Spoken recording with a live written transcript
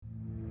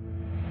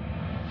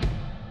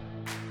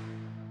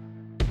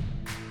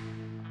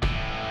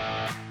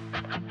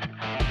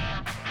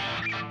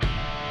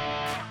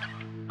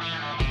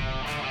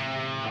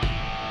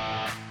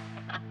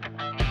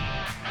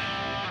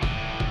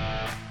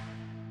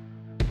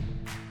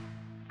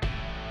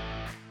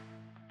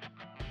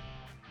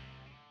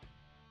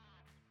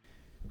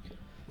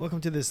Welcome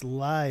to this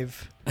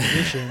live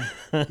edition,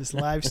 this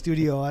live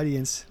studio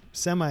audience,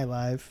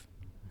 semi-live.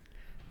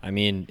 I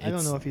mean, I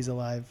don't know if he's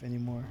alive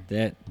anymore.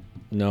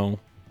 No.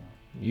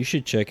 You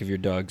should check if your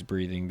dog's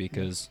breathing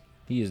because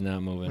he is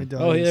not moving. My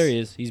dog Oh, is- there he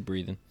is. He's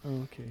breathing.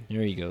 Oh, okay.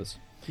 There he goes.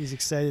 He's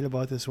excited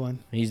about this one.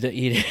 He's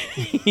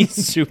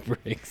super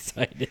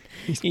excited.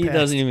 He passed.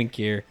 doesn't even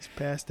care. He's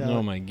passed out.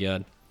 Oh my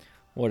god,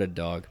 what a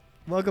dog!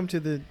 Welcome to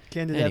the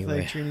Candid Anyway.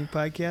 Athletic Training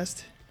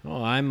Podcast.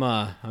 Oh,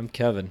 I'm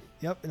Kevin.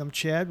 Yep, and I'm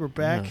Chad. We're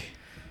back.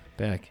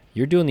 Back.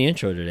 You're doing the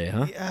intro today,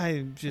 huh? Yeah,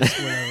 I just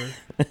whatever.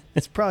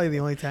 It's probably the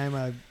only time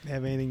I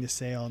have anything to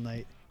say all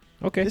night.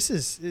 Okay. This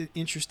is an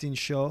interesting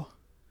show.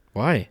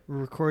 Why? We're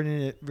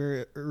recording it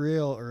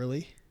real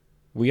early.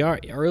 We are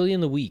early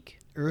in the week.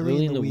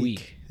 Early in the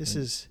week. This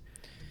is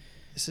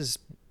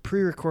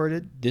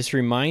pre-recorded. This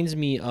reminds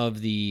me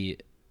of the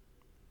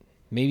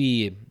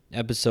maybe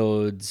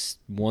episodes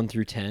 1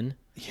 through 10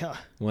 Yeah.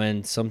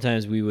 when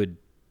sometimes we would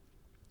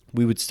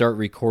start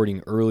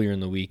recording earlier in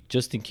the week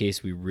just in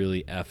case we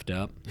really effed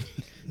up.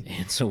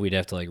 And so we'd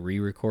have to like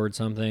re-record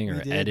something or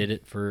We did. edit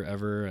it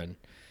forever. And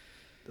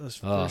Those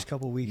first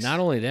couple weeks. not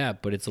only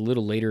that, but it's a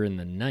little later in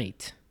the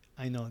night,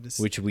 I know this.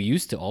 which we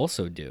used to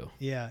also do.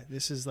 Yeah,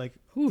 this is like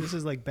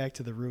back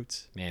to the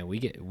roots. Man,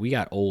 we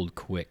got old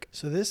quick.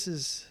 So this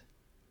is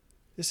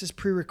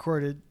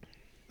pre-recorded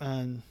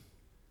on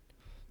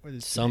what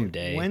is today?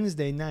 Someday.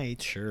 Wednesday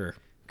night, Sure.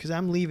 because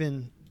I'm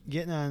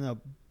getting on a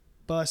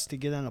bus to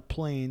get on a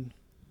plane.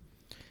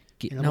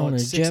 Getting about on a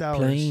 6 jet hours.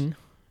 plane.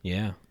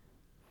 Yeah.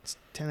 It's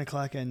 10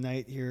 o'clock at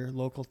night here,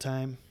 local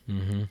time.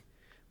 Mm-hmm.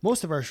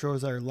 Most of our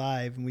shows are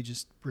live, and we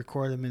just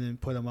record them and then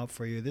put them up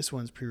for you. This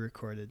one's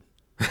pre-recorded.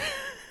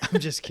 I'm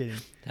just kidding.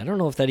 I don't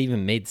know if that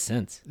even made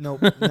sense.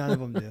 Nope, none of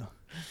them do.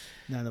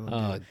 None of them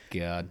Oh do.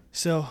 God.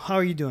 So how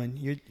are you doing?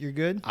 You're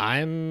good?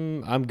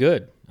 I'm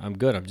good. I'm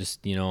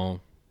just,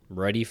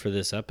 ready for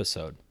this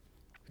episode.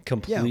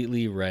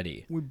 Completely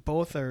ready. We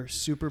both are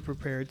super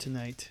prepared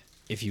tonight.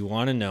 If you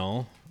want to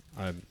know,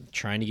 I'm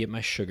trying to get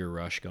my sugar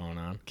rush going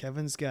on.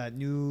 Kevin's got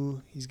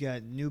new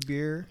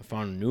beer. I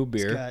found a new He's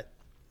beer. got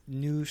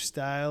new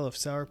style of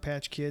Sour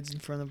Patch Kids in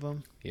front of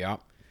him. Yeah.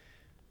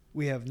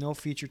 We have no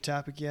feature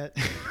topic yet.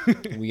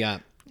 We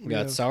got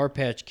have- Sour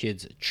Patch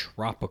Kids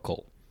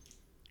Tropical.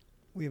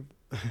 We have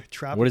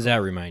tropical. What does that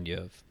remind you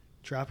of?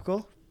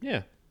 Tropical?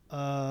 Yeah.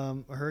 A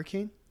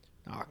hurricane?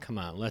 Oh, come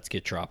on. Let's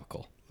get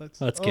tropical. Let's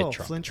get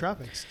tropical. Flint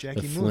Tropics.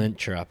 Jackie The Moon. Flint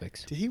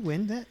Tropics. Did he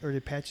win that, or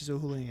did Patches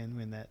O'Houlihan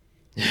win that?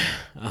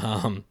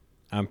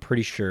 I'm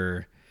pretty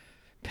sure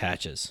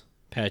Patches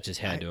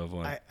had to have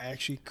won. I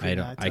actually could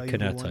not tell you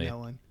could who not won tell you. that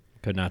one.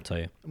 Could not tell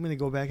you. I'm gonna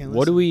go back and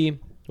What do listen.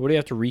 we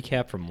have to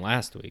recap from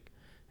last week?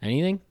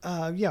 Anything?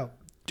 Yeah,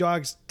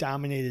 dogs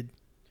dominated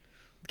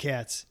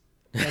cats.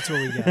 That's what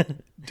we got.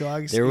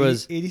 Dogs. There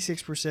was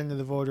 86% of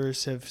the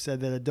voters have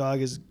said that a dog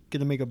is going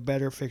to make a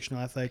better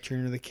fictional athletic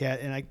trainer than a cat,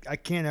 and I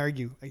can't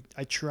argue.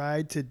 I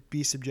tried to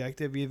be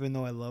subjective, even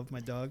though I love my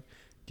dog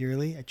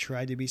dearly. I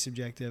tried to be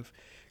subjective,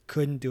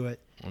 couldn't do it.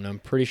 and I'm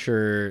pretty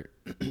sure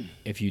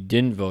if you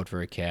didn't vote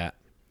for a cat,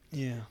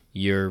 Yeah,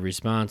 your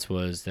response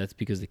was that's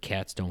because the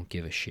cats don't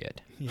give a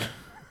shit. yeah,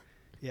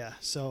 yeah.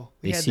 So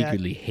we They had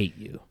secretly hate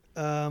you.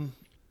 that.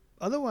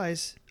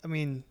 Otherwise, I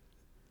mean,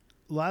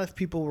 a lot of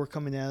people were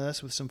coming at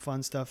us with some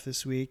fun stuff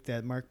this week.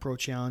 That Mark Pro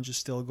Challenge is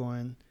still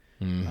going.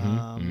 We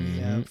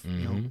have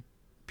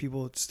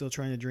people still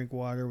trying to drink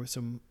water with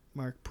some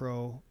Mark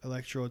Pro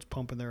electrodes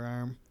pumping their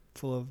arm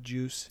full of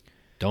juice.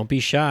 Don't be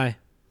shy.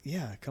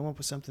 Yeah, come up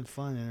with something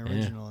fun and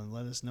original and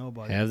let us know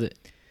about it. Have it.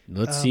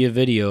 Let's see a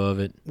video of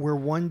it. We're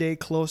one day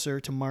closer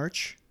to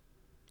March,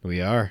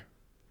 We are.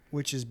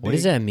 which is big. What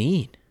does that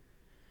mean?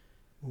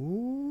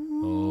 Ooh,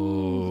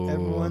 Oh,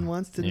 everyone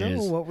wants to know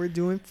yes. what we're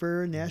doing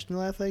for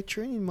National Athletic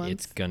Training Month.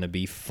 It's gonna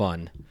be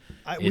fun.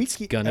 We It's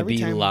keep- gonna every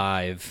be time-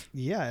 live.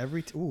 Yeah,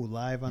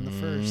 live on the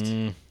first.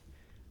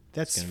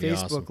 That's It's gonna be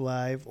Facebook awesome.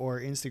 Live or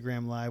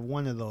Instagram Live,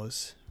 one of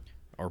those.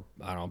 Or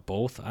I don't know,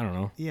 both. I don't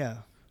know. Yeah.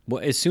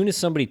 Well, as soon as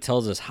somebody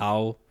tells us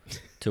how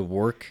to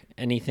work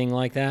anything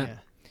like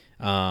that,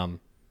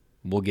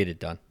 we'll get it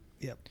done.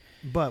 Yep.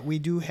 But we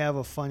do have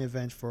a fun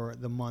event for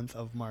the month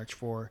of March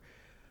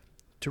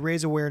to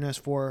raise awareness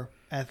for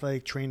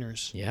athletic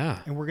trainers. Yeah.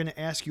 And we're going to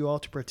ask you all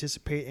to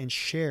participate and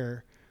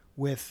share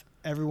with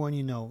everyone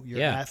you know, your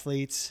Yeah.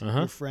 athletes, Uh-huh.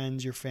 your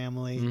friends, your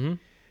family. Mm-hmm.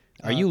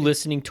 Are you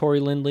listening, Tori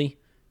Lindley?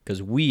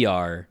 Because we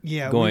are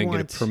going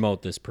to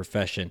promote this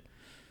profession.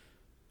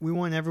 We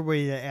want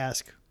everybody to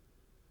ask,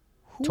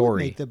 who Tori.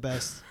 would make the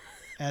best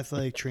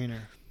athletic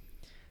trainer?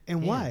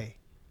 And why?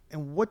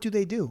 And what do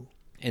they do?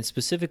 And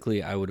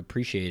specifically, I would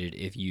appreciate it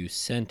if you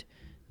sent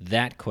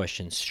that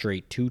question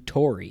straight to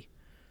Tori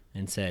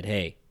and said,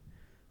 hey,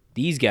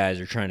 these guys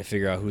are trying to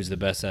figure out who's the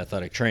best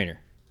athletic trainer.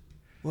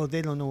 Well,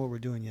 they don't know what we're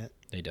doing yet.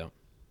 They don't.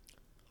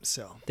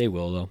 So They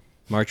will, though.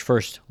 March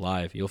 1st,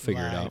 live. You'll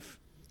figure it out.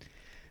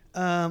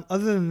 live.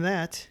 Other than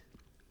that,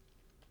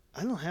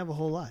 I don't have a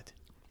whole lot.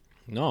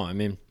 No, I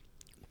mean,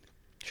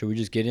 should we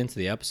just get into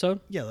the episode?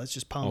 Yeah, let's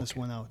just pound this Okay.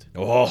 one out.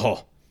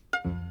 Oh.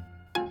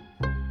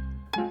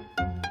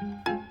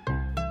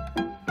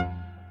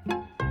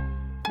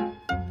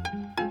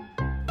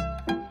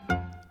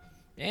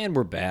 And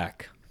we're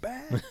back.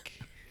 Back.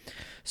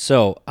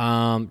 So,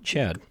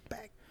 Chad.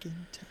 Back in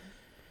time.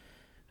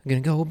 I'm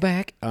going to go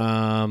back.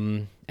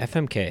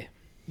 FMK.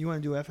 You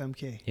want to do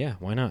FMK? Yeah,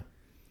 why not?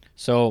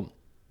 So.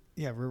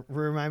 Yeah,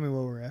 remind me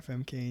what we're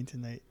FMKing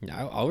tonight.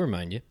 I'll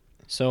remind you.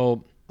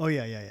 So. Oh,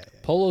 yeah.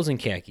 Polos and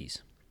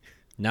khakis.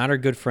 Not our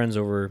good friends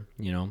over,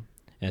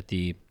 at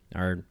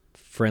our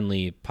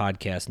friendly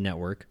podcast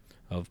network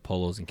of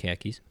polos and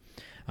khakis.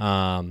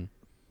 We're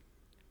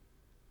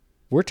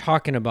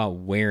talking about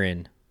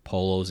wearing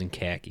polos and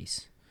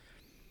khakis.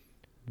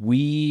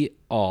 We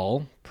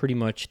all pretty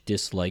much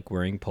dislike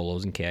wearing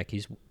polos and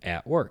khakis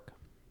at work.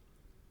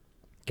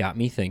 Got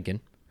me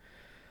thinking,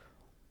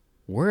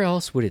 where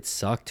else would it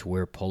suck to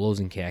wear polos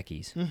and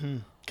khakis?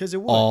 Because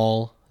it would.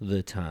 All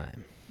the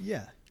time.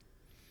 Yeah.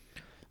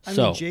 I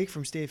mean, Jake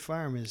from State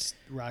Farm is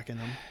rocking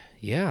them.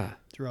 Yeah.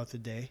 Throughout the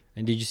day.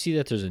 And did you see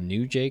that there's a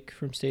new Jake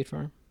from State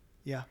Farm?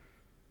 Yeah.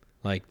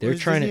 Like they're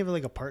trying doesn't to he have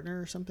like a partner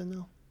or something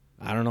though?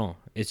 I don't know.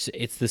 It's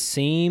the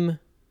same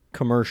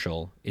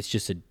commercial. It's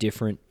just a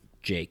different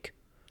Jake.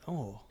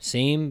 Oh.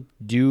 Same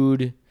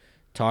dude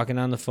talking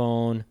on the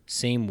phone.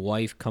 Same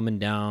wife coming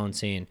down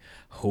saying,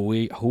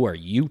 "Who are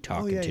you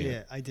talking to?"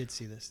 Yeah. I did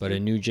see this. But a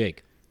new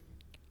Jake.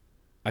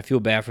 I feel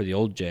bad for the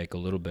old Jake a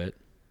little bit.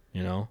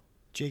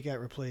 Jake got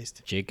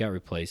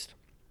replaced.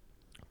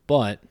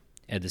 But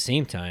at the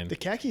same time, the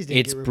khakis didn't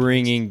it's get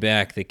bringing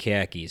back the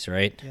khakis,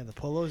 right? Yeah, the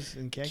polos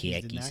and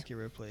khakis did not get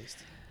replaced.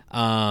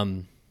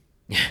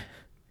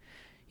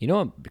 You know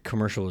what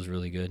commercial was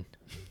really good?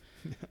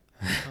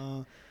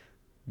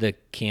 The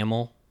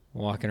camel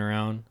walking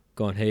around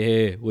going,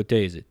 hey, what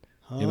day is it?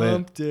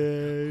 Hump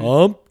day.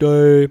 Hump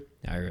day.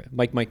 All right.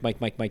 Mike.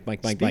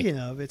 Speaking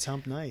of, it's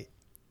hump night.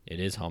 It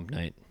is hump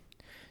night.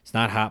 It's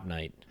not hop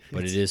night,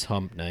 but it is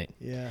hump night.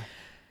 Yeah.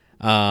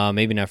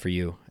 Maybe not for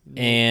you.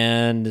 No.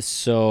 And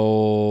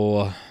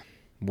so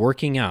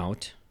working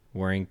out,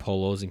 wearing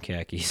polos and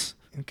khakis.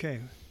 Okay.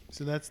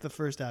 So that's the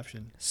first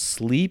option.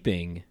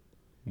 Sleeping,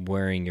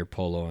 wearing your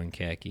polo and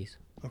khakis.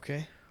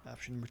 Okay.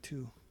 Option number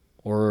 2.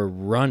 Or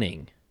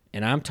running.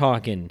 And I'm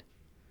talking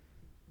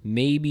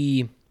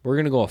maybe we're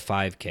going to go a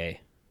 5K.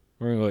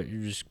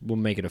 We'll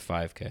make it a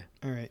 5K.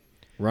 All right.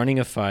 Running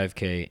a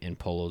 5K in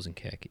polos and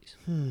khakis.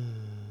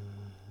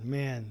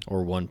 Man.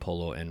 Or one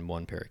polo and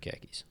one pair of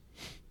khakis.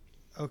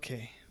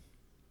 Okay.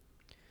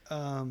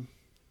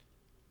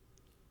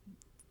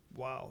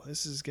 Wow,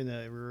 this is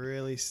gonna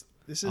really.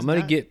 I'm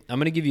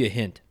gonna give you a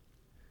hint.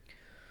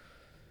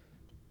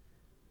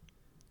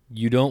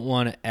 You don't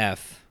want to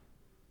F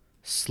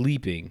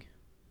sleeping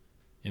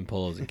in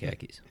polos and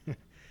khakis.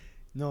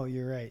 No,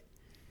 you're right.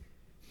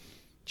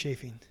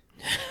 Chafing.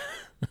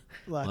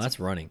 Well, that's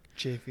running.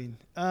 Chafing.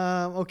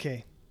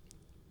 Okay.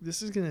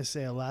 This is gonna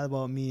say a lot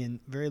about me and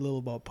very little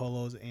about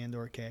polos and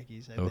or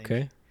khakis. I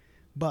think.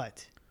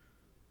 But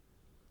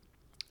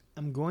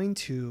I'm going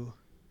to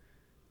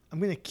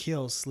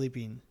kill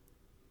sleeping.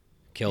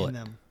 Kill in it.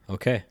 Them.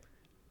 Okay.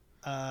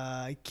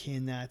 I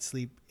cannot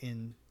sleep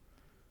in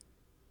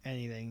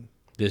anything.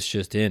 This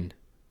just in.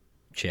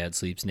 Chad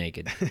sleeps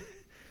naked.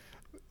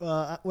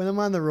 When I'm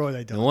on the road,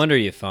 I don't. No wonder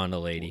you found a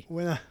lady.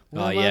 When I'm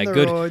on the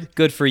good. Road,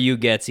 good for you,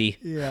 Getsy.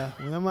 Yeah.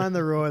 When I'm on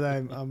the road,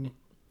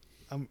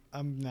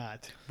 I'm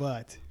not.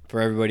 But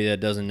for everybody that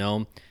doesn't know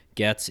him,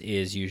 Getz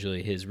is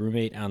usually his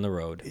roommate on the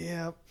road.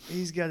 Yeah,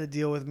 he's got to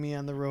deal with me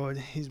on the road.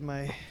 He's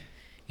my...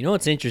 You know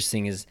what's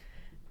interesting is,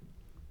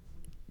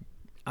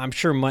 I'm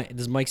sure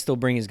does Mike still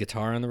bring his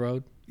guitar on the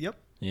road? Yep.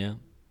 Yeah.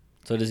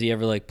 So does he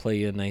ever play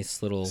you a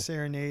nice little...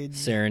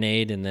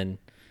 Serenade and then...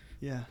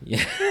 Yeah.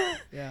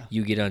 Yeah.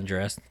 You get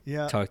undressed.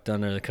 Yeah. Tucked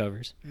under the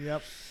covers.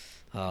 Yep.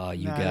 Oh,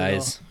 you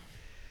guys.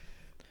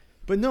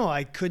 But no,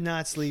 I could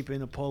not sleep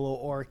in a polo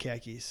or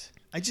khakis.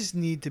 I just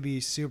need to be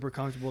super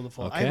comfortable to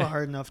fall. Okay. I have a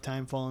hard enough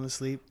time falling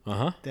asleep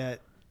that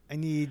I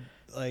need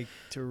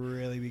to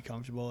really be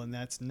comfortable, and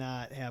that's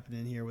not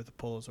happening here with the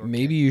polos or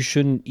maybe khakis. You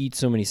shouldn't eat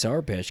so many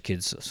Sour Patch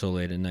Kids so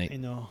late at night. I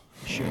know.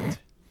 I shouldn't.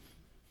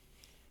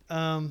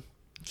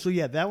 So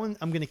yeah, that one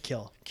I'm going to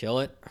kill. Kill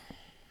it?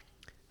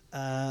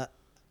 I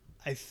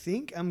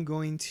think I'm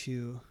going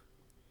to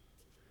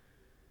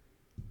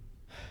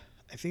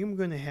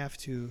have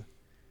to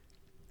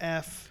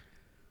F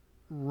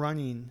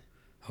running.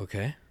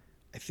 Okay.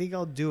 I think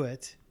I'll do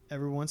it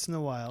every once in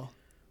a while.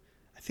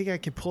 I think I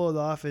can pull it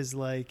off as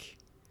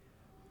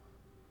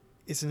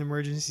it's an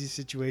emergency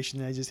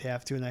situation and I just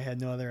have to and I had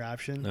no other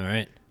option. All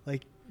right.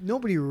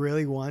 Nobody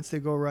really wants to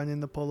go run in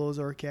the polos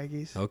or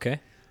khakis.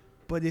 Okay.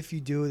 But if you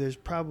do,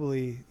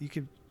 you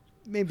could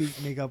maybe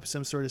make up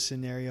some sort of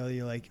scenario.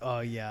 You're like,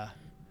 oh yeah,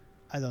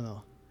 I don't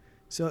know.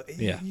 So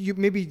yeah. You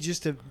maybe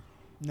just to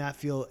not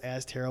feel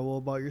as terrible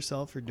about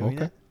yourself for doing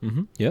it.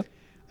 Mm-hmm. Yep.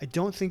 I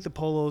don't think the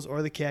polos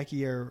or the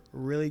khaki are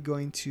really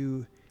going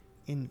to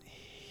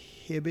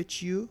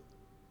inhibit you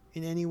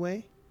in any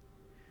way.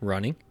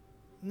 Running?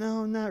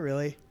 No, not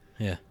really.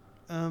 Yeah.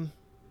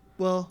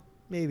 Well,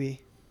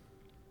 maybe.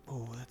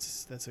 Oh,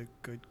 that's a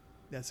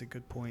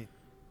good point.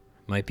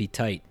 Might be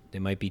tight. They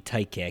might be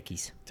tight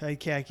khakis.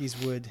 Tight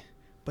khakis would,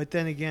 but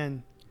then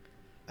again,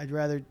 I'd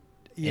rather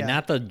Yeah. And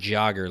not the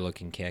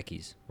jogger-looking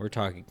khakis. We're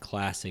talking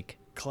classic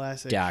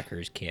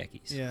Dockers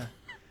khakis. Yeah.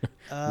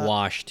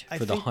 Washed I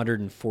for the think-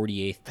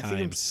 148th I think I'm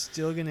time.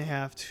 still gonna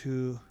have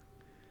to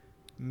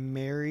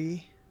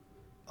marry.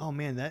 Oh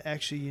man, that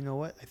actually, you know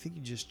what? I think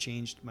you just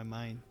changed my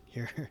mind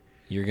here.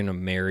 You're going to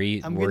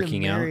marry I'm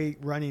working gonna out? marry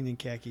running in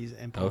khakis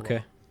and polo.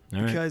 Okay. All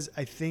right. Because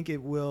I think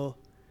it will.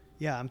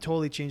 Yeah, I'm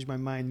totally changed my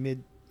mind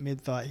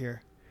mid thought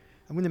here.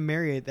 I'm gonna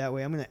marry it that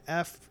way. I'm gonna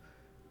F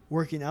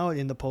working out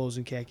in the polos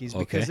and khakis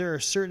because Okay. there are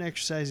certain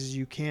exercises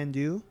you can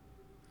do,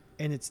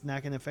 and it's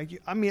not gonna affect you.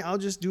 I mean, I'll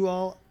just do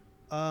all.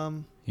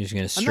 You're just going to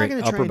I'm not straight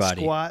gonna try upper and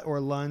body. squat or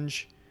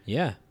lunge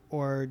Yeah.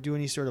 or do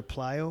any sort of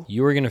plyo.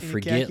 You were going to in a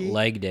forget khaki?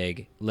 leg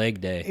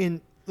day.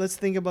 And let's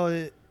think about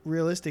it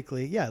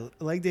realistically. Yeah,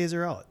 leg days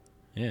are out.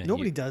 Yeah.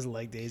 Nobody does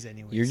leg days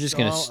anyway. You're just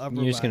going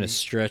to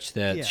stretch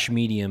that Yeah.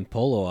 schmedium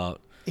polo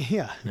out.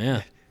 Yeah.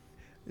 Yeah.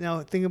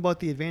 Now think about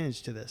the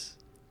advantage to this.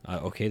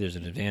 Okay, there's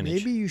an advantage.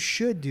 Maybe you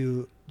should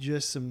do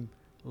just some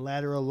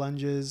lateral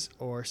lunges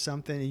or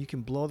something, and you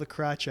can blow the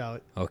crotch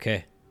out,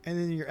 Okay. and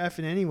then you're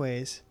effing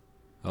anyways.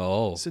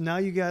 Oh. So now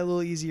you got a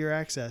little easier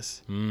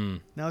access. Hmm.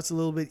 Now it's a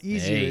little bit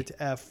easier Hey.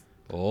 to F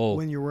Oh.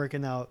 when you're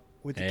working out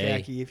with the Hey.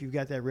 khaki if you've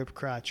got that ripped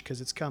crotch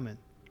because it's coming.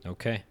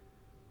 Okay.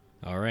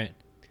 All right.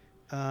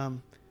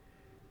 Um,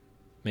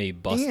 Maybe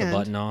bust the And-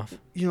 button off.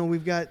 you know,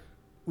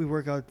 we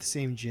work out at the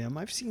same gym.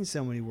 I've seen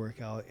somebody work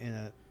out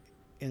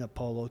in a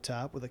polo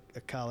top with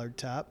a collared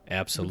top.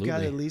 Absolutely. We've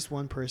got at least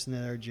one person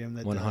at our gym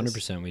that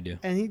 100% we do. does.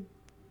 And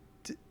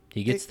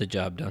He gets the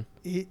job done.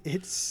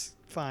 it's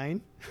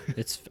fine.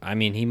 I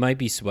mean, he might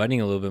be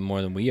sweating a little bit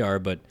more than we are,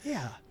 but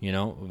Yeah. you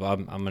know,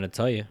 I'm going to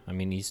tell you. I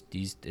mean, he's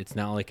it's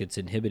not like it's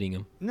inhibiting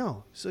him.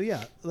 No. So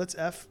yeah, let's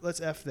F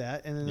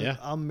that, and then Yeah.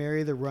 I'll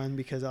marry the run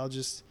because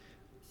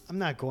I'm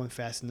not going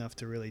fast enough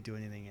to really do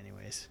anything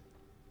anyways.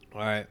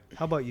 All right.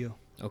 How about you?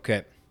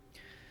 Okay.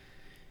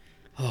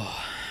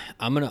 Oh,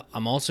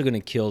 I'm also gonna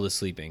kill the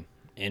sleeping,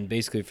 and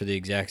basically for the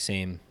exact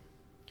same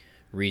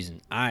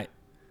reason.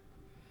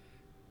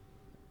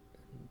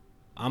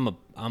 I'm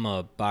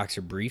a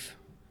boxer brief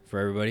for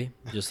everybody.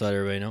 Just to let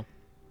everybody know.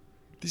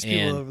 These And-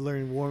 people have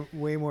learned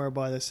way more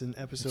about us in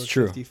episode It's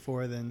true.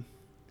 54 than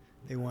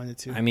they wanted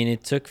to. I mean,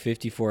 it took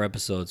 54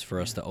 episodes for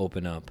us to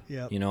open up.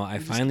 Yep. You know, I We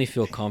just- finally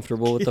feel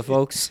comfortable with the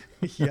folks,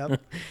 Yep. and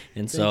Thank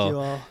you so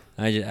all.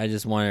 I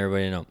just want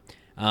everybody to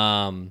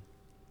know.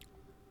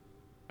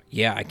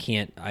 Yeah, I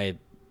can't. I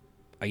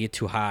get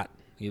too hot.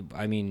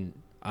 I mean,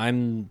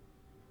 I'm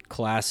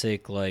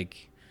classic.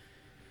 Like,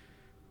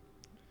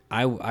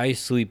 I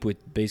sleep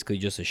with basically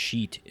just a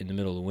sheet in the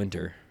middle of the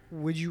winter.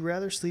 Would you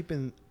rather sleep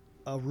in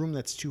a room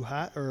that's too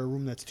hot or a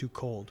room that's too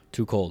cold?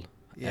 Too cold.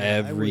 Yeah, I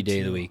Every would day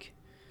of the too. week.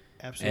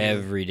 Absolutely.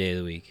 Every day of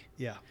the week.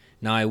 Yeah.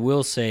 Now I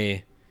will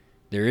say,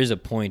 there is a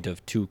point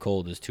of too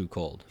cold is too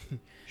cold.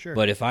 Sure.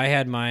 But if I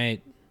had my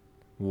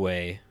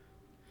way,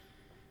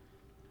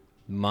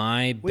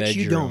 my Which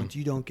bedroom.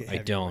 you don't get. I have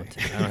your don't.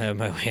 way. I don't have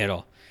my way at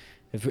all.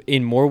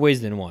 In more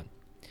ways than one.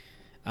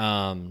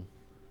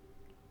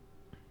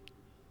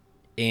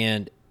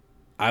 And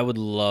I would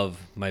love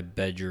my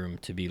bedroom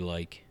to be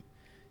like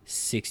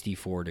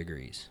 64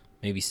 degrees,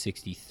 maybe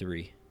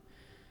 63.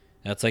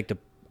 That's like the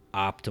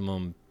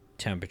optimum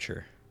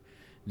temperature.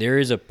 There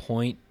is a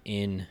point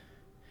in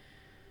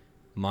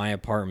my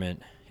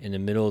apartment in the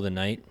middle of the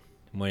night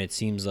when it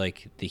seems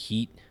like the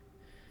heat.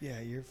 Yeah,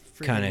 your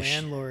Kinda freaking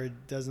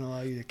landlord doesn't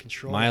allow you to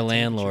control. My that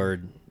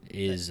landlord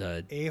is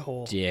a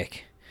a-hole.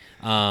 dick.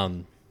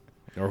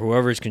 Or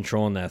whoever's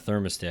controlling that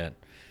thermostat.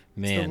 It's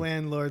the Man.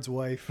 landlord's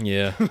wife.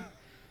 Yeah.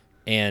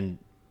 And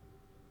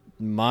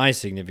my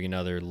significant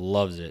other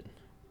loves it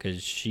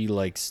because she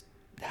likes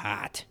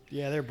hot.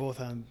 Yeah, they're both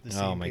on the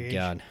same Oh my page.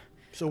 God.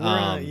 So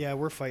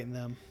we're fighting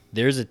them.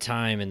 There's a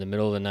time in the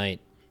middle of the night,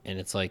 and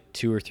it's like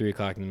 2 or 3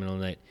 o'clock in the middle of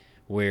the night,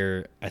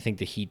 where I think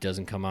the heat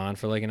doesn't come on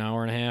for like an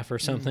hour and a half or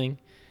something.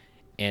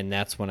 And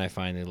that's when I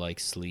finally like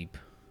sleep.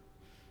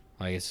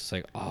 Like, it's just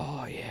like,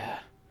 oh yeah.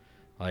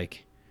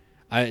 Like,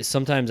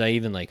 sometimes I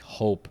even like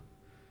hope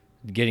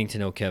getting to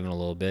know Kevin a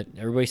little bit.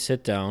 Everybody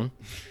sit down,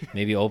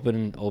 maybe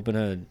open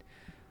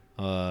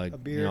a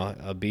beer. you know,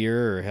 a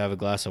beer or have a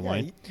glass of Yeah,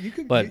 wine. you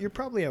could. But- You're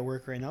probably at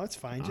work right now. It's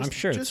fine. Just, I'm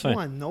sure it's just fine.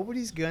 one.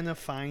 Nobody's gonna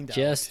find out.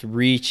 Just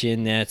reach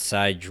in that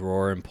side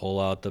drawer and pull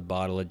out the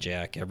bottle of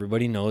Jack.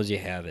 Everybody knows you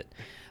have it.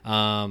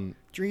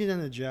 Drinking on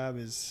the job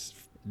is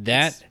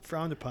That it's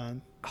frowned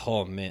upon.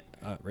 oh man,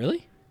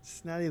 really?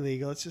 It's not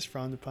illegal. It's just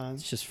frowned upon.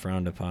 It's just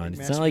frowned upon. Like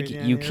It's not like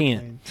masturbating on you an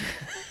can't.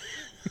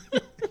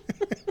 airplane.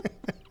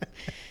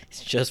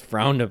 It's just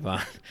frowned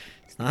upon.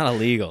 It's not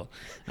illegal.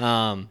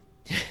 Are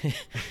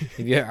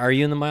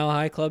you in the Mile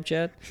High Club,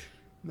 Chad?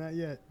 Not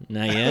yet.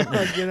 Not yet.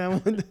 I'll get on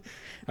one.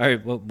 All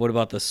right. What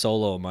about the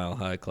solo Mile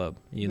High Club?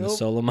 You in the Nope.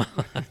 solo Mile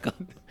High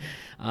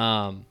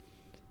Club?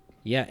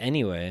 Yeah.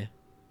 Anyway,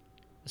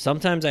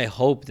 sometimes I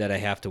hope that I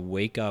have to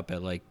wake up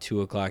at like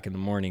 2 o'clock in the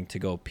morning to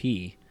go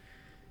pee,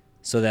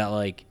 so that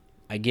like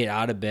I get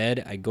out of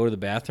bed, I go to the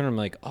bathroom, I'm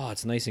like, oh,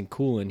 it's nice and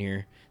cool in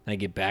here. And I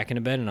get back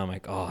into bed, and I'm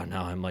like, oh,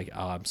 now I'm like,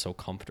 oh, I'm so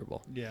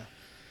comfortable. Yeah.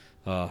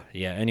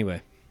 Yeah.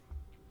 Anyway,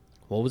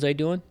 What was I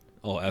doing?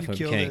 Oh, You FM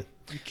killed King. it.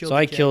 You killed So the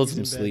I killed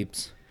khakis some in bed.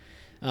 sleeps.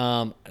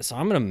 So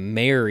I'm gonna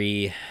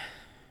marry.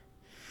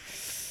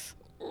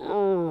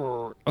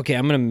 Okay,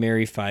 I'm gonna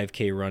marry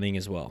 5K running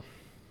as well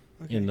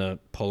Okay. in the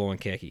polo and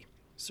khaki.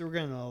 So we're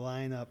gonna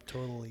line up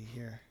totally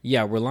here.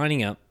 Yeah, we're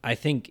lining up. I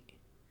think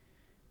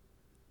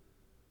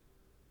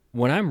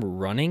when I'm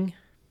running,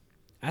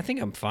 I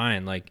think I'm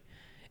fine. Like,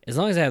 as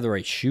long as I have the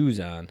right shoes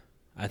on,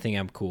 I think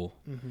I'm cool.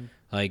 Mm-hmm.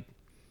 Like,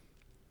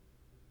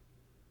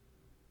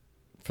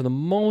 for the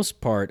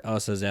most part,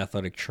 us as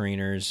athletic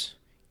trainers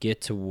get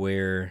to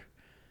wear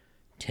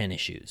tennis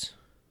shoes.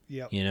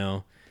 Yep. You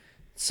know,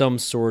 some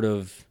sort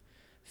of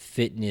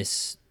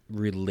fitness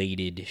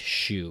related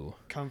shoe.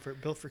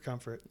 Comfort, built for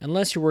comfort.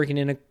 Unless you're working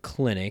in a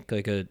clinic,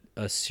 like a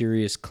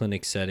serious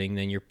clinic setting,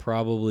 then you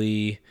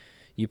probably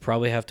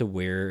have to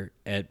wear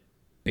at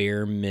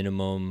bare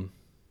minimum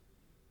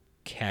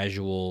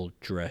casual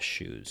dress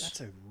shoes.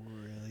 That's a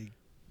really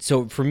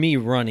So for me,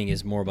 running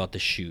is more about the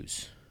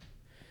shoes.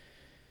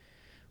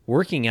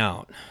 Working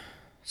out.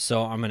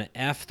 So I'm gonna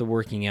F the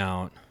working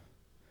out.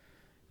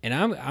 And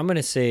I'm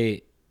gonna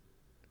say,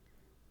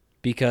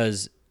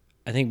 because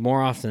I think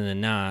more often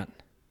than not,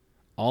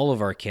 all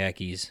of our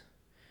khakis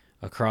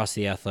across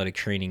the athletic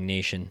training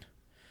nation,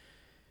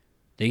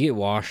 they get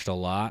washed a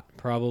lot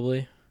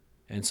probably.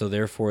 And so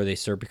therefore they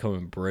start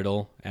becoming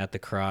brittle at the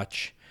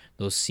crotch.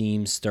 Those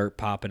seams start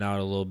popping out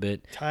a little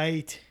bit.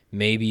 tight.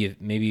 Maybe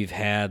you've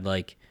had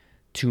like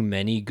too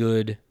many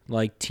good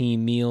like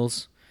team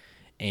meals,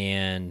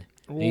 and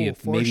Ooh, maybe you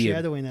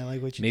foreshadowing. I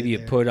like what you maybe did you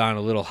there. put on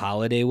a little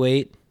holiday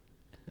weight,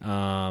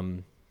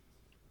 and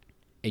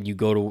you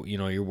go to,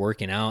 you're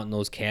working out in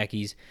those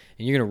khakis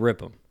and you're gonna rip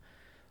them.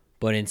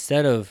 But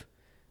instead of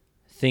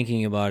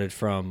thinking about it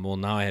from, well,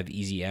 now I have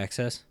easy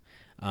access,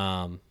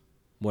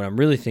 what I'm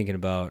really thinking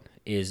about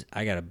is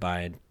I gotta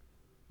buy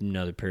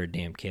another pair of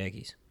damn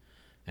khakis,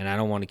 and I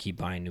don't want to keep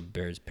buying new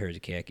pairs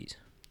of khakis.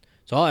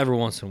 So I'll every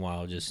once in a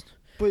while just.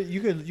 But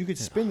you could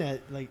spin that,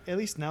 like, at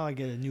least now I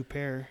get a new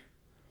pair.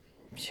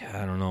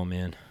 Yeah, I don't know,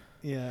 man.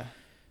 Yeah.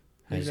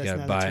 I Maybe just that's gotta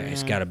not a buy. I turn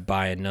just on. gotta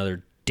buy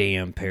another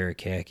damn pair of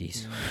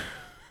khakis.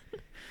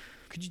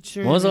 Could you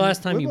turn When was the in-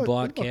 last time what you about-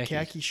 bought what about khakis?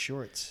 khaki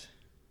shorts?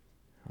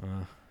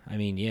 I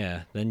mean,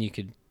 yeah. Then you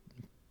could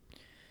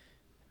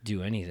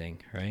do anything,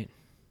 right?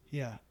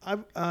 Yeah.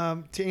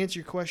 To answer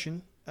your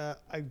question,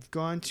 I've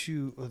gone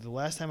to the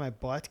last time I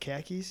bought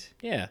khakis.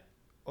 Yeah.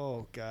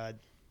 Oh God.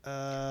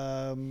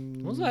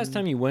 When was the last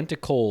time you went to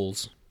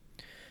Kohl's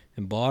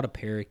and bought a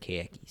pair of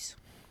khakis?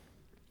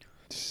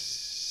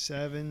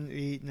 7,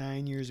 8,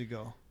 9 years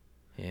ago.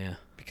 Yeah.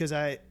 Because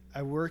I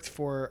worked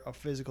for a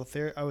physical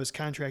therapy. I was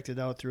contracted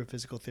out through a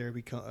physical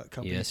therapy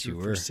company Yes, you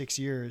for were. 6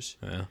 years,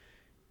 Yeah.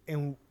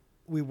 and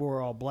we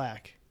wore all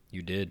black.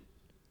 You did.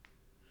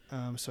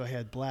 So I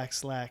had black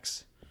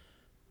slacks.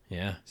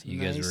 Yeah. Some You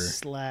nice guys were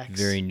slacks.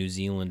 very New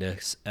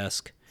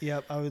Zealand-esque.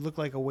 Yep, I would look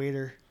like a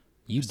waiter.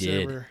 You a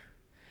did. server.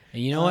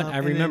 And you know what? I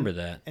and remember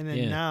then- that. And then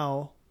yeah.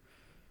 now,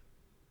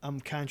 I'm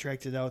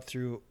contracted out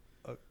through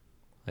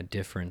A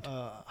different.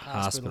 a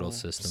Hospital hospital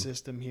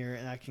system. here,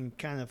 and I can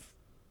kind of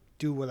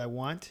do what I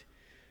want.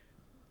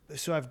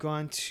 So I've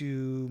gone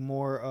to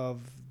more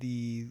of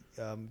the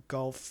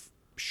golf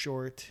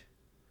short,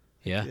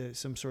 Yeah.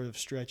 some sort of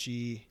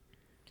stretchy,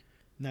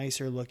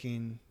 nicer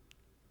looking.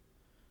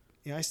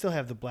 I still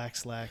have the black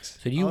slacks.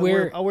 So do you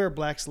wear- I'll wear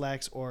black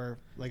slacks or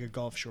like a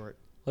golf short.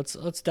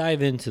 Let's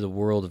dive into the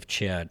world of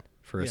Chad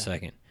for a Yeah.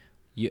 second.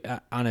 You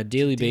on a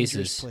daily Dangerous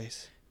basis,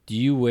 place. do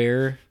you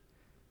wear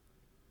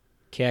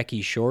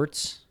khaki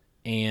shorts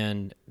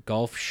and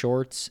golf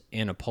shorts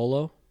and a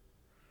polo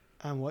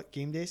On what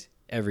game days?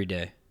 every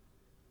day?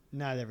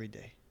 Not every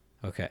day.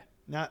 Okay.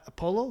 Not a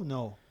polo?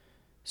 No.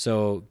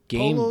 So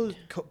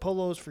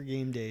Polos for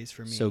game days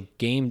for me. So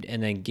game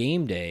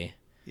day.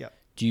 Yep.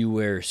 Do you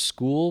wear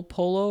school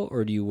polo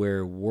or do you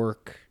wear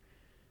work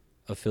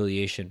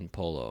affiliation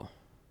polo?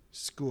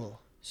 School.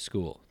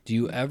 Do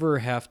you ever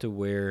have to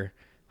wear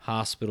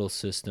hospital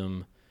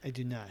system I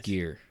do not.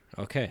 gear?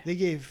 Okay. They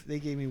gave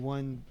me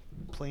one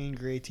plain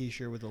gray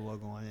T-shirt with a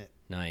logo on it.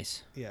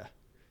 Nice. Yeah.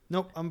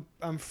 Nope.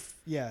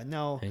 Yeah.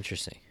 Now,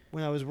 Interesting.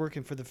 when I was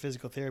working for the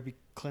physical therapy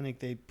clinic,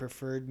 they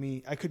preferred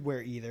me. I could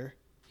wear either.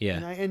 Yeah.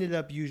 And I ended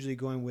up usually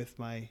going with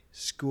my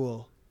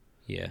school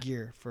Yeah.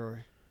 gear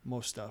for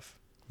most stuff.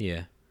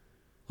 Yeah.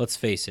 Let's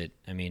face it.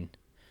 I mean,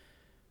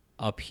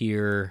 up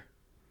here,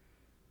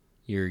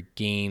 your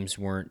games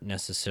weren't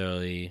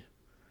necessarily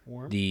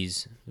Warm.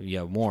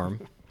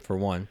 warm, for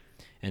one.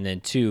 And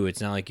then two,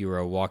 it's not like you were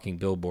a walking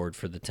billboard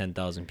for the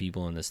 10,000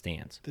 people in the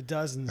stands. The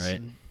dozens. Right.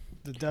 And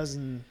the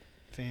dozen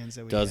fans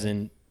that we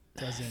Dozen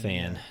had. Dozen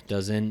fan. yeah.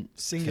 Dozen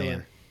Singular.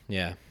 fan.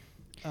 Yeah.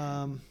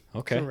 Um,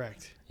 Okay.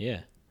 Correct.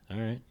 Yeah. All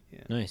right.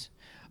 Yeah. Nice.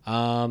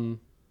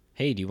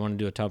 Hey, do you want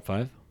to do a top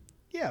 5?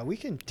 Yeah, we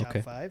can top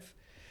Okay. 5.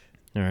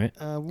 All right.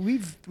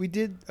 We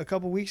did a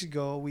couple weeks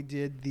ago. We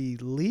did the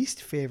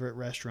least favorite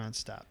restaurant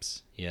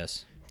stops.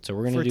 Yes. So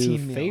we're going For to a do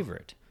team meal.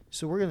 favorite.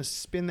 So we're gonna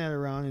spin that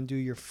around and do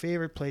your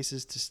favorite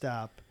places to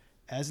stop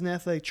as an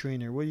athletic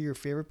trainer. What are your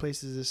favorite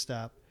places to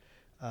stop?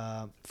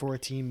 for a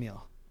team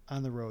meal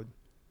on the road.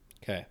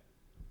 Okay.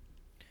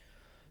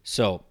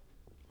 So,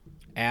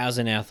 as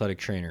an athletic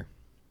trainer,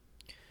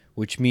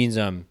 which means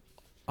I'm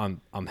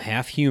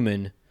half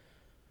human,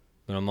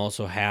 but I'm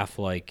also half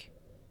like,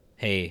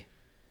 hey,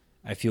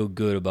 I feel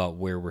good about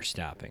where we're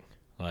stopping.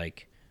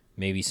 Like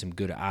maybe some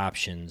good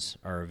options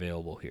are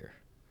available here,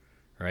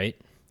 right?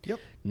 Yep.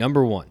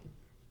 Number 1,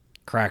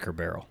 Cracker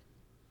Barrel.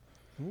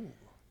 Ooh.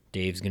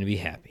 Dave's gonna be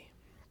happy.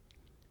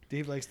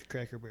 Dave likes the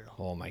Cracker Barrel.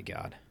 Oh my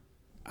God,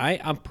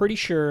 I'm pretty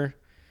sure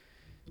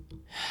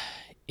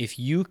if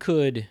you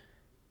put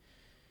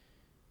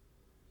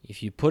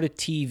a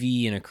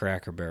TV in a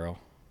Cracker Barrel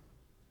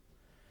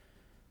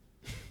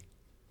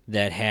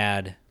that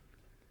had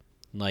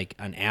like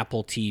an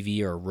Apple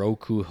TV or a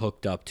Roku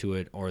hooked up to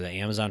it, or the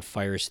Amazon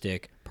Fire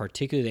Stick,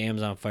 particularly the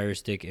Amazon Fire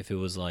Stick, if it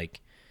was like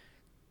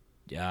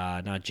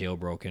not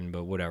jailbroken,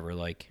 but whatever,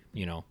 like,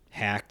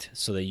 hacked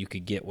so that you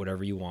could get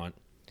whatever you want.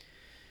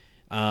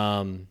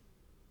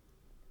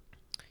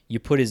 You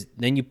put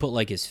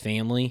like his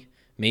family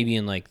maybe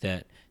in like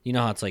that,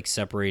 how it's like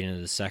separated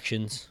into the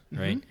sections,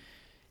 right? Mm-hmm.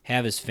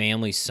 Have his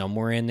family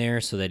somewhere in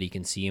there so that he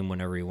can see him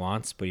whenever he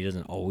wants, but he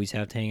doesn't always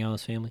have to hang out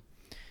with his family.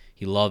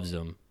 He loves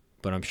them,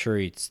 but I'm sure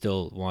he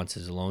still wants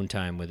his alone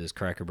time with his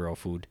Cracker Barrel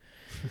food.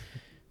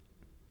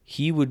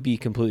 He would be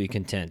completely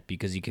content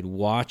because he could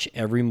watch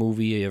every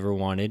movie he ever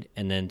wanted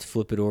and then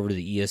flip it over to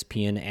the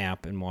ESPN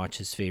app and watch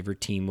his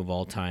favorite team of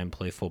all time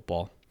play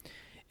football.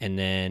 And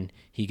then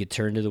he could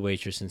turn to the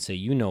waitress and say,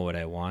 "You know what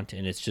I want,"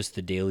 and it's just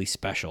the daily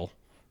special.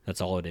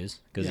 That's all it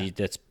is, because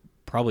that's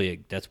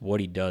what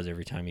he does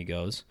every time he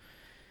goes.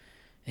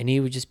 And he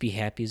would just be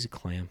happy as a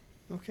clam.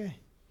 Okay.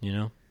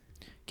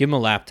 Give him a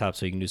laptop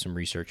so he can do some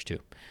research too.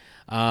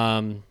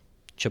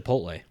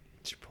 Chipotle.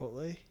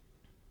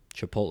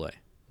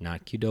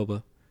 Not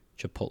Qdoba.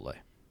 Chipotle.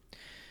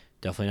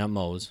 Definitely not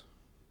Moe's.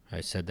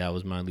 I said that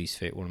was one of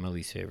my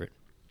least favorite.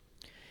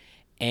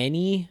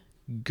 Any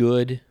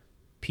good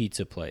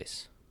pizza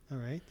place. All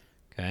right.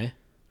 Okay.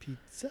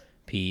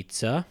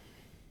 Pizza.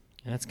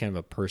 That's kind of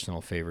a personal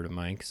favorite of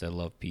mine because I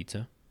love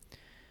pizza.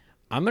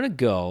 I'm going to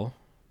go,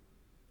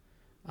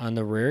 on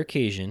the rare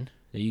occasion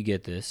that you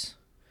get this,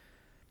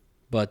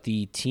 but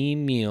the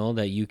team meal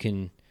that you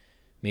can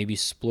maybe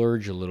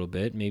splurge a little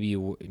bit. Maybe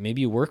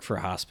you work for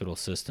a hospital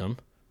system,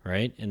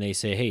 right? And they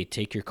say, hey,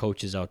 take your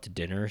coaches out to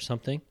dinner or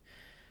something.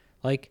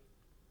 Like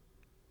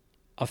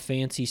a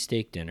fancy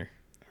steak dinner.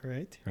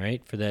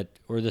 Right? For that,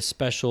 or the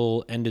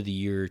special end of the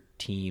year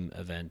team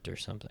event or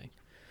something.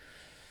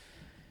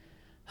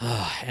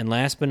 And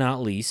last but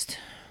not least,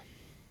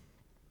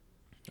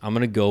 I'm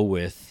going to go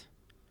with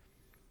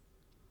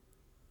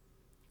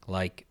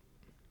like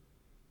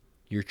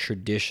your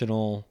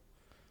traditional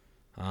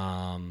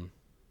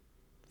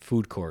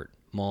food court,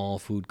 mall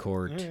food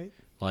court, right.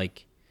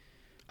 Like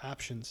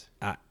options.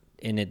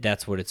 And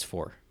that's what it's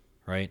for,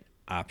 right?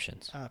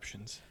 Options.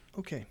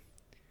 Okay.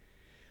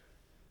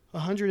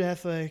 100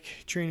 athletic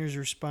trainers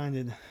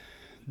responded.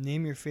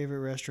 Name your favorite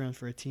restaurant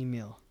for a team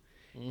meal.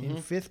 Mm-hmm. In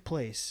 5th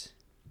place,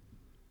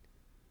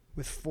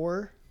 with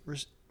four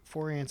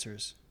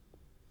answers,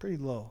 pretty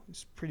low.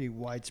 It's pretty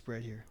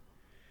widespread here.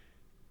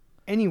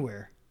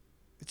 Anywhere.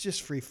 It's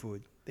just free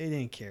food. They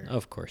didn't care.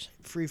 Of course.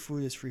 Free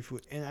food is free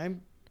food.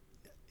 And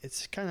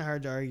it's kind of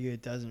hard to argue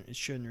it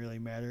shouldn't really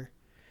matter.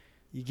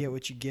 You get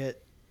what you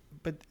get.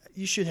 But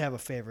you should have a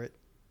favorite.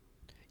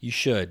 You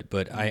should,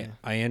 but yeah.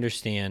 I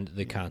understand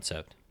the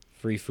concept.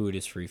 Free food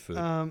is free food.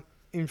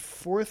 In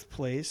 4th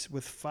place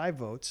with 5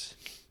 votes.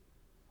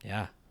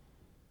 Yeah.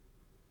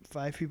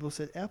 5 people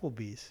said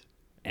Applebee's.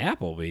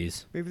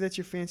 Applebee's? Maybe that's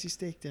your fancy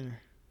steak dinner.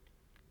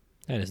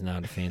 That is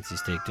not a fancy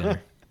steak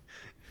dinner.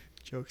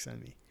 Joke's on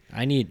me.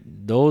 I need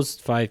those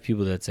 5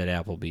 people that said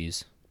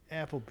Applebee's.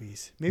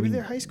 Maybe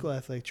they're high school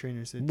athletic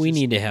trainers. We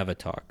need to have a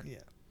talk.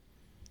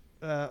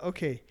 Yeah.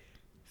 Okay.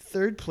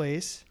 3rd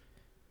place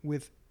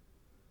with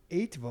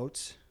 8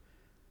 votes.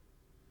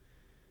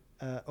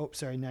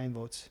 9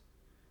 votes.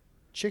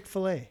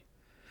 Chick-fil-A.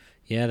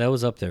 Yeah, that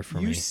was up there for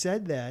me. You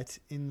said that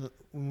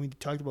when we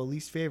talked about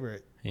least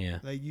favorite. Yeah.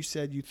 Like you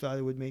said you thought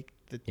it would make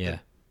the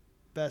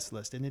best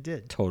list, and it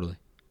did. Totally.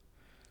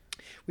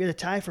 We had a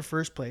tie for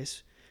 1st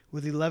place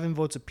with 11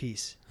 votes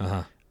apiece.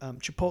 Uh-huh.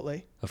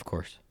 Chipotle. Of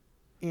course.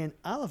 And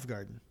Olive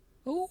Garden.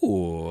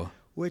 Ooh.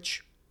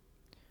 Which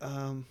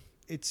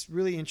it's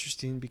really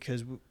interesting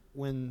because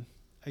when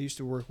I used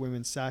to work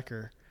women's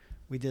soccer,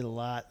 we did a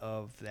lot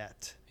of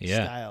that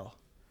style.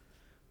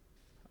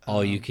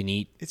 All you can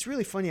eat. It's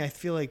really funny. I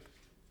feel like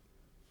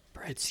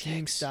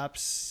team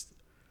stops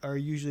are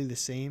usually the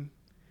same.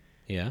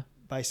 Yeah.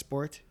 By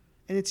sport.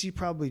 And it's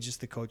probably just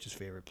the coach's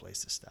favorite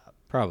place to stop.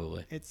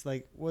 Probably. It's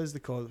like, what does the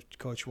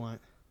coach want?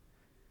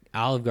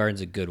 Olive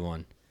Garden's a good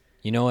one.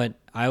 You know what?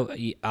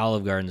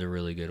 Olive Garden's a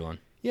really good one.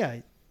 Yeah.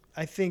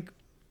 I think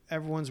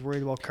everyone's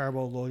worried about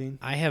carbo loading.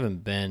 I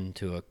haven't been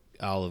to a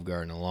Olive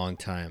Garden in a long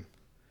time.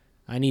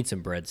 I need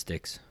some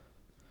breadsticks.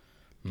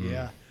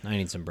 Yeah. I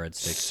need some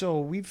breadsticks. So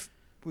we've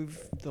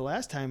the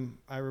last time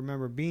I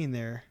remember being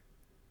there,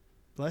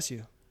 bless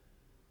you.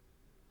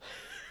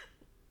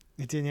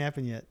 It didn't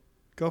happen yet.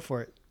 Go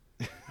for it.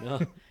 No,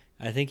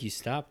 I think you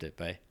stopped it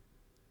by.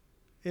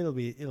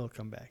 It'll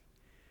come back.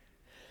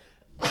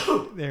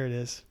 There it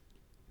is.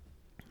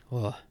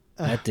 Well,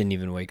 that didn't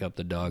even wake up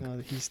the dog. No,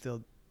 he's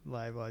still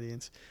live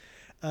audience.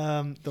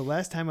 The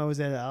last time I was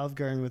at Olive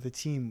Garden with a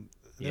team,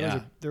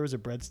 there was a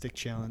breadstick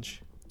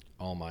challenge.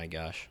 Oh my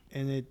gosh.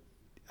 And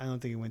I don't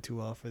think it went too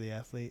well for the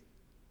athlete.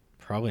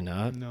 Probably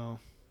not. No.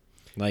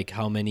 Like,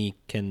 how many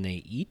can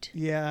they eat?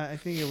 Yeah, I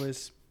think it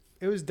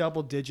was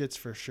double digits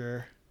for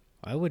sure.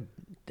 I would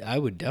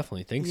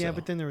definitely think so. Yeah,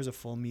 but then there was a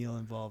full meal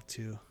involved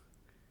too.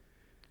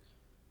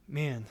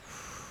 Man.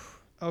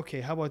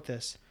 Okay, how about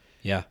this?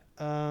 Yeah.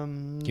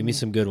 Give me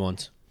some good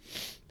ones.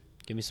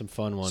 Give me some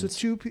fun ones.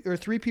 So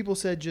 3 people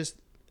said just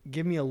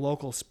give me a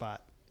local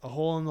spot, a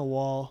hole in the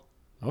wall.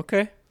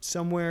 Okay.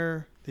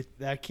 Somewhere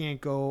that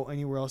can't go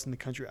anywhere else in the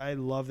country. I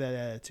love that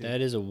attitude.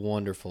 That is a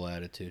wonderful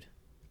attitude.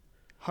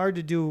 Hard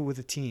to do with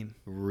a team.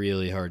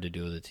 Really hard to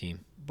do with a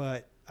team.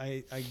 But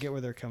I get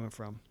where they're coming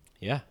from.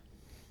 Yeah.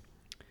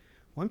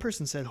 One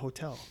person said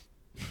hotel.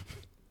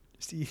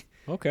 See?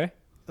 Okay.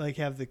 Like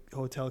have the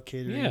hotel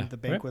catering, Yeah, the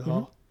banquet right.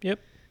 hall. Yep.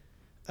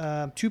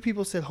 2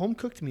 people said home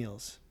cooked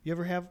meals. You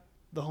ever have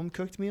the home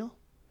cooked meal?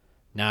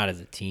 Not as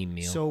a team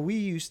meal. So we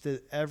used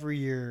to every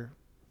year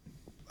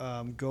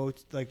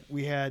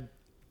we had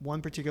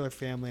one particular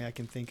family I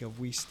can think of.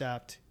 We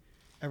stopped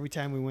every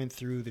time we went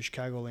through the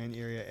Chicagoland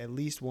area at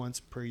least once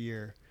per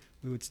year.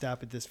 We would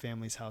stop at this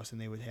family's house and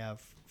they would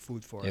have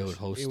food for us. They would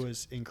host. It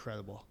was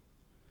incredible.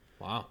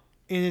 Wow.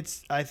 And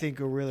it's, I think,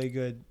 a really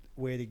good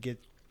way to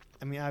get.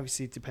 I mean,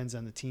 obviously it depends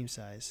on the team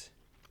size.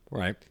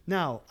 Right.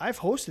 Now, I've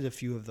hosted a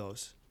few of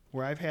those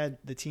where I've had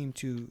the team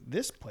to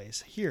this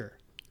place here.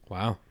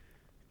 Wow.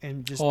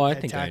 And just I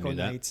had think I taco knew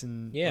that. nights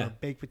and Yeah.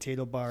 baked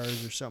potato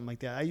bars or something like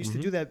that. I used to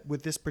do that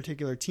with this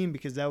particular team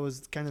because that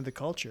was kind of the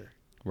culture.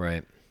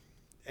 Right.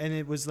 And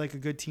it was like a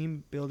good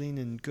team building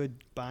and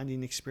good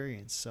bonding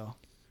experience. So,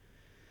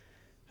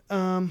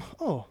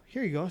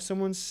 here you go.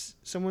 Someone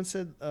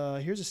said,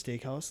 here's a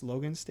steakhouse,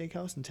 Logan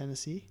Steakhouse in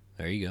Tennessee.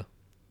 There you go.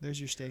 There's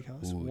your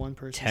steakhouse. Ooh, One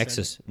person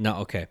Texas. said No,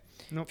 okay.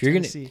 nope, If you're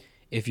Tennessee.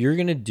 if you're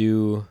gonna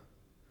do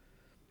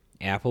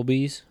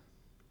Applebee's,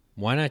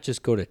 why not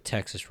just go to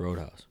Texas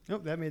Roadhouse?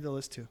 Nope, that made the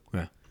list too.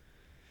 Yeah.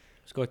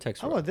 Let's go to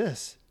Texas How Roadhouse. about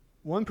this?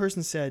 One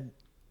person said,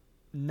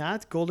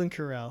 not Golden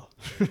Corral.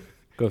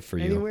 Good for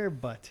you. Anywhere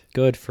but.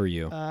 Good for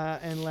you.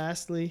 And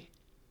lastly,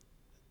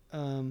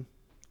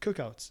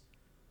 cookouts.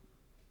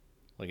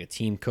 Like a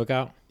team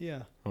cookout?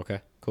 Yeah. Okay,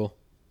 cool.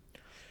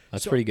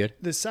 That's So, pretty good.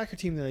 The soccer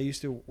team that I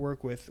used to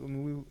work with, I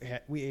mean,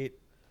 we ate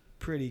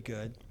pretty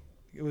good.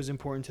 It was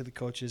important to the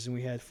coaches, and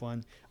we had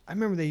fun. I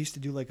remember they used to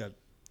do like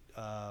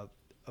a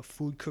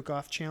food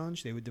cook-off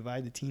challenge. They would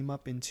divide the team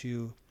up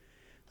into,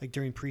 like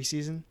during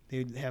preseason,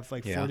 they would have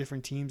like 4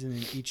 different teams, and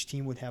then each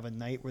team would have a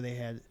night where they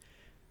had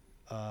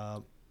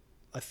a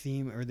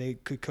theme, or they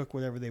could cook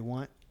whatever they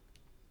want.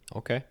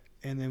 Okay.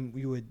 And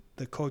then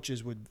the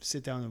coaches would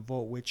sit down and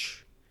vote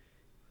which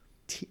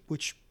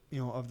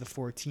of the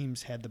 4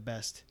 teams had the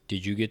best.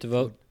 Did you get to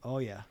vote? Oh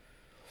yeah.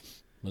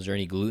 Was there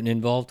any gluten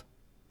involved?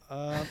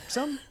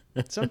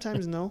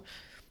 Sometimes no.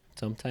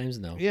 Sometimes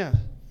no. Yeah.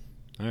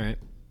 All right.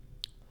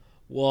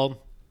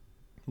 Well,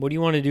 what do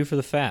you want to do for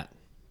the fat?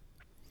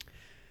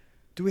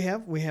 Do we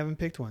have? We haven't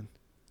picked one.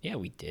 Yeah,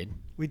 we did.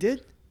 We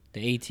did?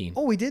 The A team.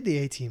 Oh, we did the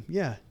A team.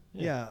 Yeah.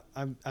 Yeah.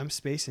 I'm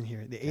spacing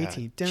here. The A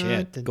team.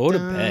 Chad, go to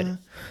bed.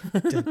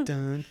 Dun,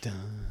 dun,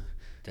 dun.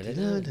 Dun,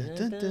 dun,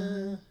 dun,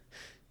 dun.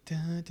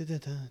 Dun, dun, dun,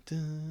 dun,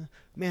 dun.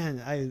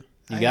 Man,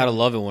 You gotta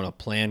love it when a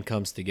plan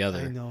comes together.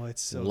 I know,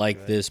 it's so like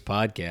good. this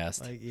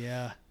podcast. Like,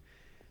 yeah.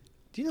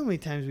 Do you know how many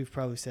times we've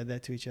probably said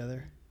that to each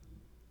other?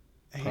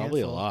 Probably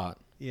handful. a lot.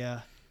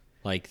 Yeah.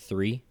 Like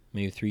 3,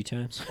 maybe 3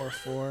 times. Or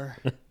 4.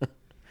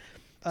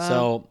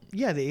 So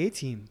yeah, the A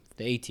team.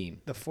 the A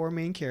team. The 4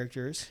 main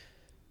characters.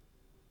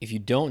 If you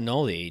don't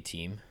know the A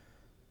team,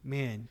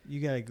 Man, you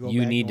gotta go.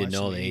 You back need and to watch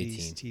know some the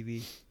 80s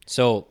TV.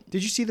 so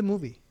Did you see the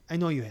movie? I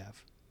know you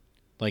have.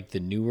 like the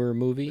newer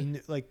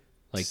movie, Like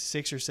Like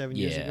 6 or 7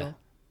 years ago.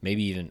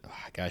 maybe even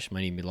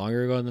might even be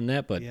longer ago than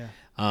that. But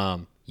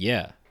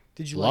Yeah.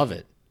 Did you love like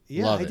it.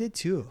 Yeah, Love I it. did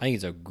too. I think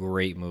it's a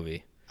great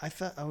movie.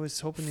 I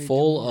was hoping they'd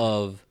Full do more.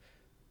 of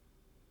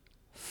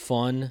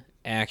fun,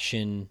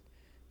 action,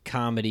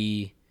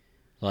 comedy,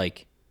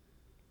 like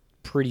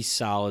pretty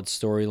solid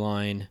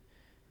storyline,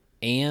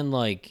 and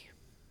like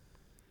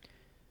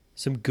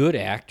some good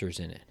actors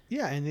in it.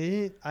 Yeah,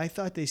 and I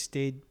thought they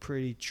stayed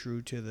pretty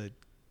true to the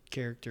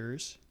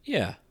characters.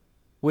 Yeah,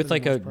 with the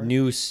like a most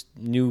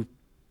part. new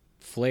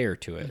flair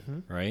to it,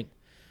 Mhm. right?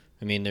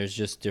 I mean, there's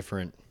just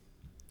different,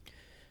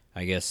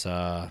 I guess,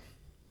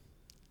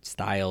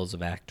 styles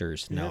of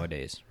actors Yeah.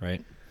 nowadays,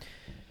 right?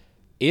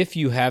 If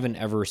you haven't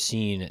ever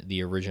seen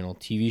the original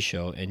TV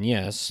show, and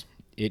yes,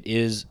 it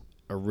is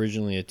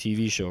originally a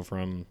TV show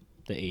from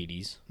the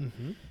 80s,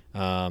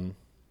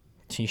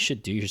 you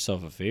should do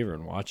yourself a favor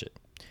and watch it.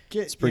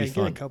 It's pretty Get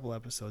fun. a couple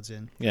episodes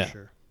in. For Yeah.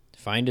 sure.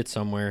 Find it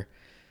somewhere.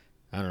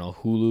 I don't know,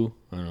 Hulu.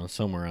 I don't know,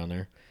 somewhere on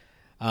there.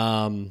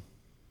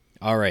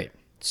 All right.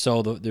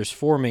 So there's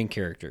 4 main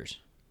characters.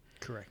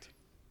 Correct.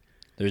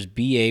 There's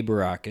B.A.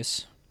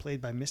 Baracus,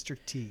 Played by Mr.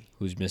 T.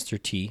 who's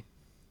Mr. T.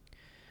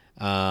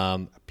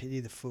 I pity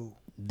the fool.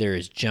 There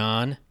is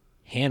John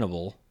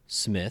Hannibal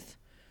Smith,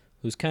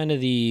 who's kind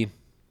of the,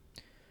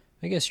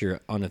 I guess,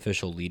 your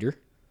unofficial leader,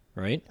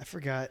 right? I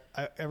forgot.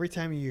 Every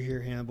time you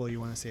hear Hannibal, you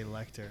want to say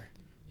Lecter.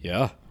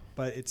 Yeah.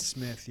 But it's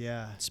Smith,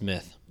 yeah.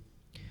 Smith.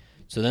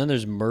 So then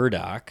there's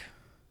Murdoch,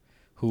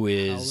 who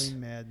is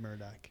Howling Mad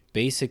Murdoch.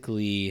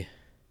 basically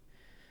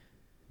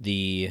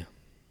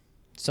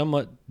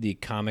somewhat the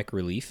comic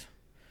relief.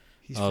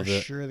 He's for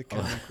sure the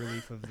comic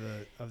relief of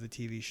the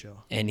TV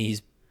show. And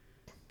he's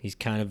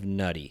kind of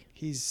nutty.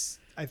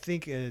 I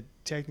think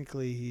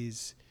technically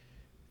he's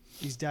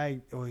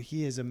died. Or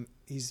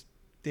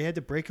they had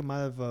to break him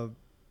out of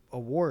a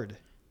ward.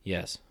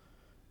 Yes.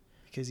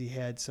 Because he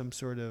had some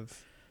sort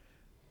of.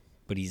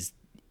 But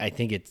I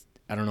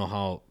don't know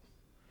how.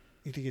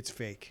 You think it's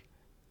fake?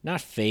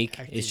 Not fake.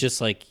 Acting. It's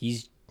just like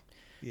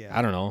Yeah.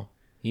 I don't know.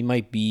 He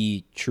might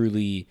be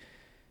truly,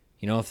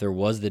 if there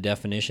was the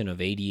definition of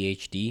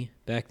ADHD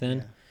back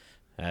then,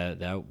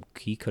 that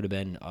he could have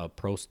been a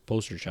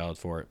poster child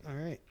for it. All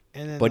right.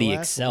 And then but he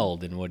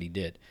excelled in what he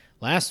did.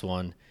 Last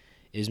one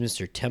is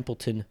Mr.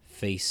 Templeton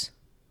Face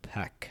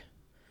Peck,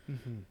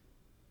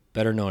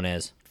 better known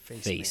as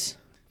Face.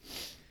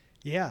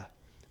 Yeah,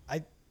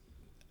 I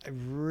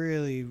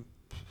really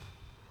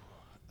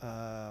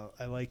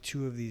I like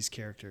 2 of these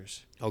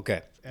characters.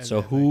 Okay, as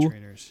so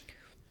trainers.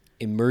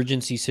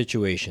 Emergency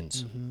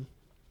situations. Mm-hmm.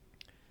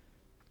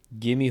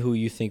 Give me who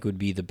you think would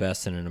be the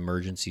best in an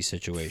emergency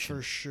situation.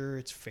 For sure,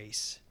 it's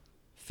Face.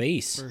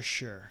 Face. For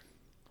sure.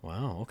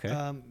 Wow.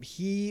 Okay.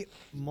 He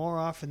more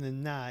often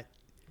than not,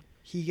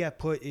 he got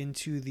put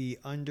into the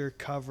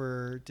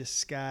undercover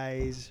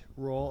disguise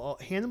role.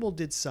 Hannibal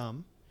did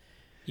some.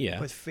 Yeah.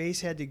 But Face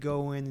had to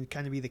go in and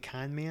kind of be the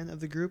con man of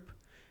the group.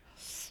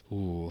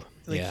 Ooh.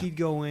 Like he'd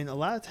go in a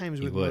lot of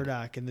times with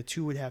Murdoch, and the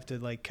 2 would have to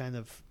like kind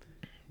of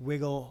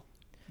wiggle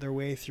their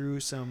way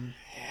through some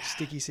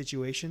sticky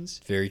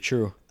situations. Very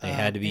true. They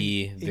had to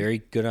be very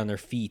good on their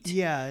feet.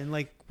 Yeah, and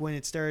like when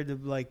it started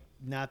to like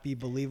not be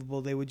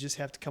believable, they would just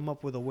have to come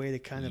up with a way to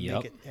kind of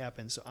make it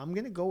happen. So I'm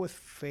gonna go with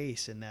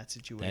Face in that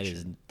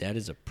situation. That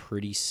is a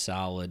pretty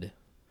solid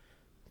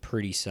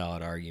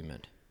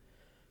argument.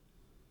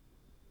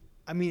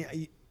 I mean,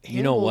 Hannibal,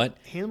 you know what?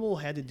 Hannibal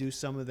had to do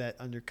some of that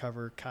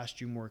undercover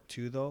costume work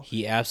too, though.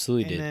 He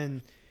absolutely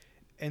did.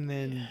 And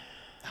then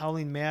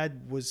Howling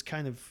Mad was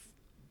kind of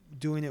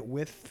doing it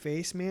with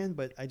Face Man,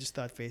 but I just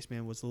thought Face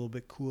Man was a little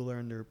bit cooler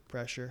under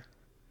pressure.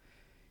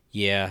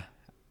 Yeah.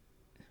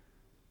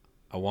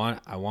 I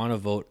want to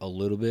vote a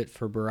little bit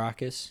for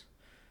Baracus,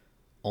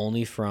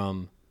 only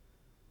from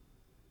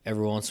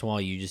every once in a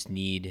while you just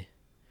need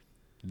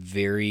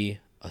very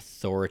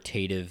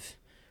authoritative,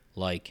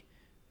 like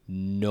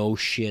no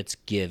shit's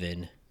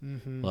given,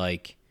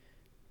 like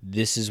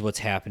this is what's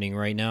happening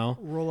right now.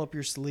 Roll up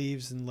your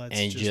sleeves and let's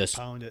just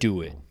pound it.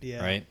 Do it.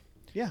 Yeah. Right?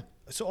 Yeah.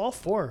 So all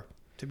 4,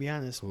 to be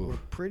honest, were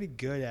pretty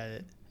good at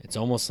it. It's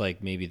almost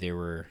like maybe they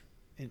were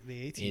in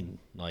the A team.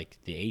 Like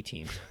the A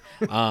team.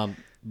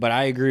 But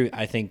I agree.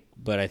 I think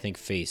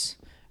Face.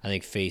 I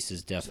think Face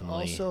is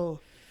definitely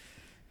also.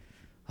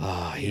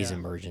 He's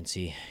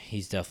emergency.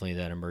 He's definitely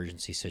that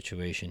emergency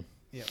situation.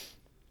 Yeah.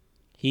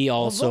 He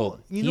also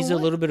he's a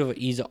little bit of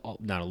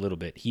not a little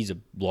bit. He's a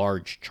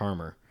large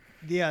charmer.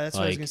 Yeah, that's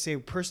what I was gonna say.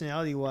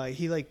 Personality wise,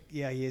 he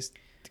has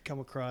to come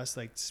across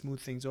like smooth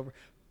things over.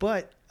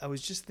 But I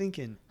was just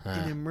thinking, in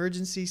an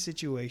emergency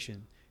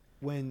situation,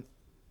 when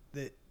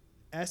the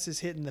S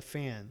is hitting the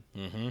fan,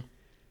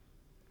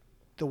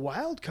 the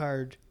wild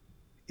card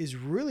is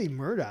really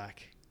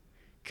Murdoch,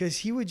 because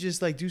he would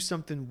just like do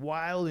something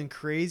wild and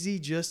crazy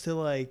just to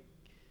like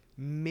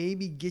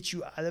maybe get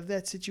you out of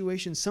that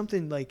situation.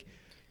 Something like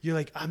you're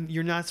like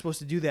you're not supposed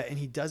to do that, and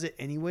he does it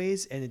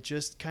anyways, and it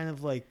just kind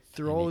of like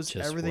throws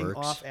everything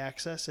off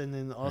axis, and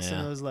then all of a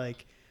sudden it was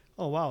like,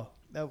 oh wow,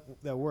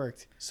 that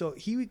worked. So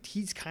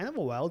he's kind of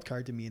a wild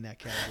card to me in that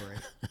category.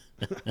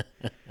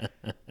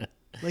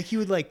 Like he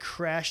would like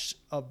crash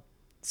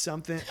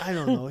something. I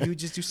don't know. He would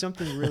just do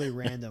something really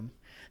random.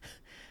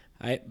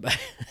 But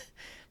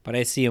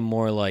I see him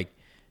more like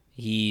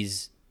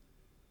he's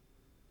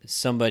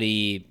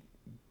somebody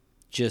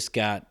just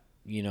got,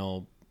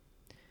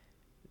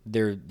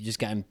 they're just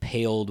got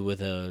impaled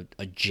with a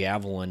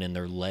javelin in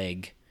their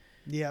leg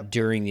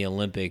during the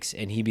Olympics,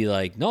 and he'd be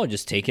like, no,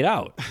 just take it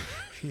out.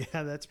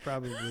 Yeah, that's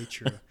probably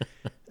true.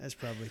 That's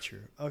probably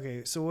true.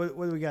 Okay, so what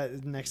do we got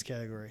in the next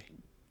category?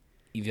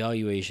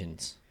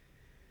 Evaluations.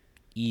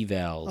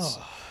 Evals.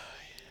 Oh.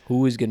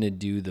 Who is going to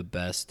do the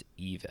best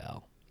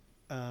eval?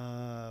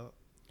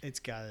 It's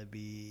got to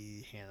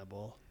be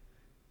Hannibal.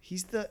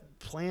 He's the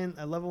plan.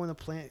 I love it when the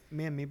plan.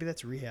 Man, maybe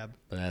that's rehab.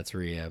 That's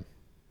rehab.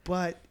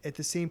 But at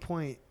the same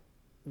point,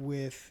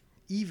 with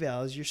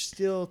evals, you're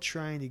still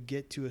trying to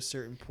get to a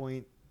certain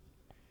point.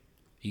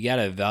 You got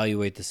to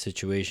evaluate the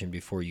situation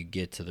before you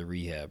get to the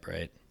rehab,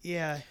 right?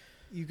 Yeah,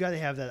 you got to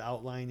have that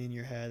outline in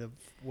your head of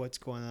what's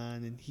going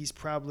on, and he's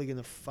probably going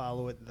to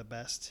follow it the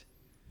best.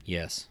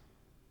 Yes.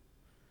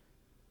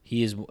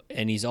 He is,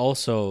 and he's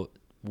also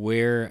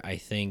where I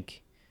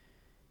think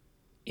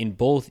in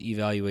both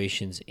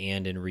evaluations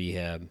and in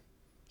rehab,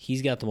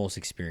 he's got the most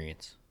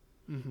experience,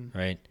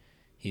 right?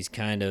 He's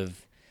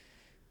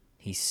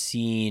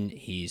seen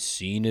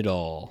it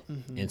all.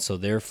 And so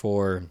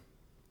therefore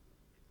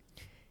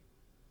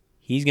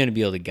he's going to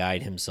be able to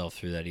guide himself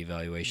through that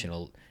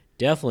evaluation.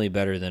 Definitely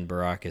better than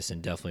Baracus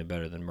and definitely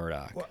better than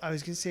Murdoch. Well, I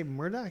was going to say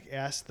Murdoch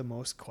asked the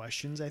most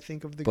questions, I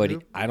think, of the but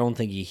group. I don't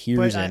think he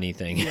hears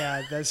anything.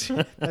 Yeah, that's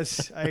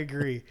I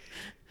agree.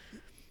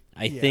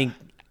 I think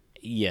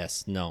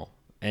yes, no.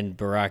 And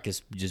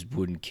Baracus just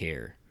wouldn't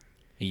care.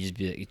 He'd just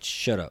be like,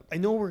 shut up. I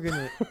know we're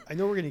gonna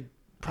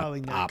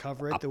probably not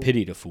cover it. I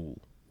pity the fool.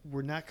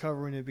 We're not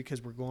covering it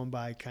because we're going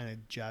by kind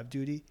of job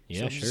duty. Yeah,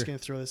 so I'm sure. just gonna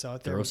throw this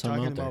out there. Throw We're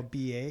talking out there. about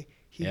BA.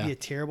 He'd be a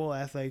terrible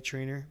athletic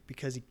trainer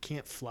because he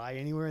can't fly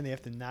anywhere and they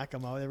have to knock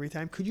him out every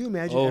time. Could you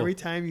imagine every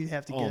time you'd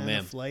have to get on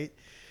a flight,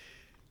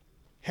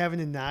 having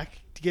to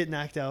get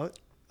knocked out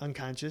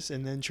unconscious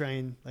and then try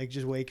and like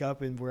just wake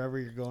up and wherever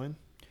you're going?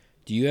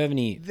 Do you have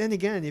any? Then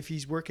again, if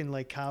he's working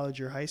like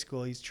college or high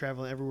school, he's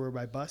traveling everywhere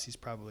by bus. He's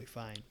probably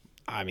fine.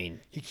 I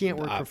mean, he can't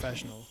work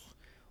professional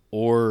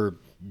or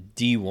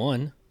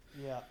D1.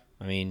 Yeah.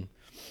 I mean,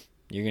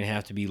 you're gonna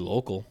have to be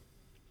local.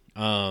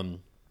 No,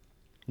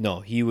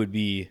 he would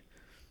be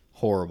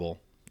horrible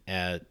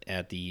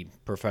at the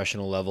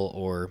professional level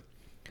or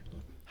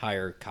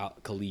higher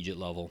collegiate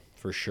level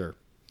for sure,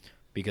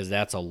 because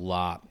that's a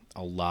lot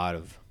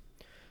of,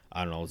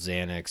 I don't know,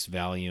 Xanax,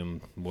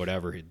 Valium,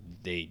 whatever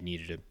they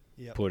needed to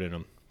put in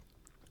him.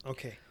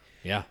 Okay.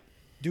 Yeah.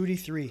 Duty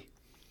 3.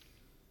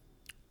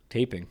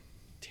 Taping.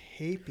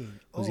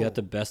 Who's got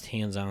the best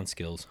hands-on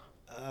skills?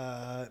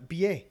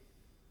 BA.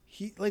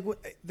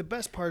 The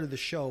best part of the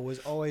show was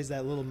always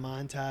that little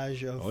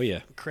montage of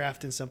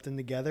crafting something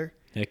together.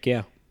 Heck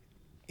yeah.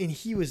 And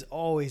he was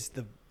always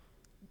the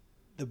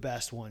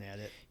best one at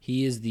it.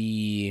 He's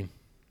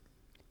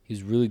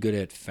really good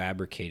at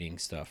fabricating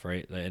stuff,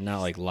 right? And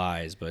not like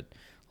lies, but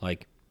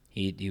like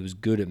he was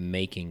good at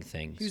making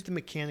things. He was the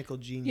mechanical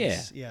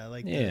genius.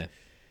 Yeah.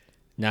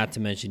 Not to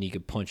mention he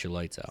could punch your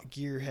lights out.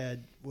 Gearhead,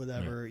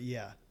 whatever.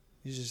 Yeah.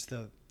 He's just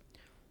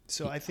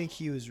So I think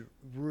he was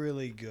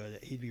really good.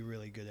 He'd be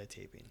really good at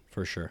taping.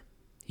 For sure.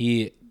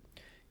 He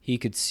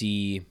could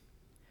see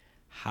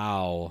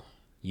how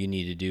you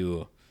need to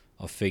do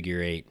a figure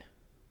 8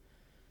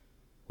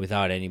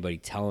 without anybody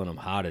telling him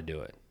how to do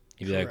it.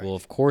 He'd be like, well,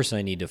 of course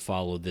I need to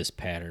follow this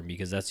pattern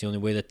because that's the only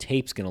way the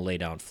tape's going to lay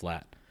down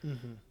flat.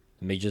 Mm-hmm.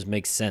 It may just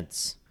make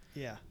sense.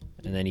 Yeah.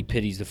 And then he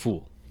pities the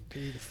fool.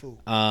 Pity the fool.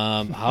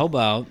 How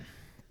about...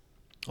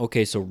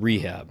 Okay, so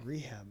rehab.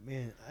 Rehab,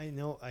 man. I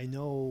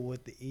know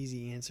what the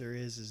easy answer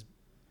is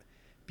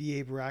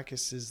B.A.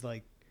 Baracus is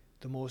like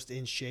the most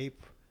in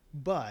shape,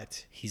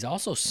 but he's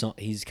also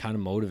he's kind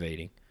of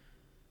motivating.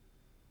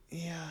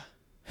 Yeah.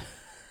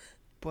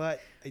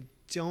 But I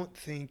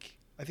think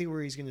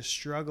where he's going to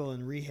struggle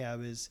in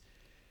rehab is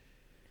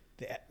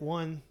the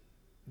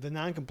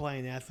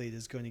non-compliant athlete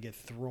is going to get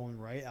thrown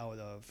right out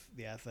of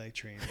the athletic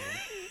training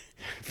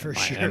for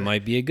sure. That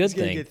might be a good thing.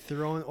 He's going to get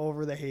thrown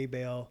over the hay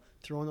bale,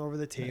 thrown over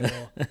the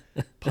table,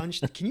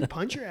 punched. Can you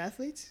punch your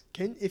athletes?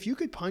 If you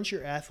could punch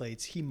your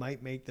athletes, he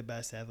might make the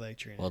best athletic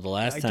trainer. Well, the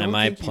last time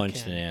I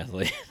punched an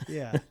athlete.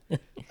 Yeah.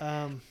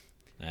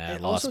 I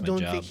lost also my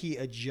don't job. Think he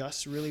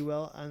adjusts really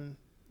well on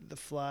the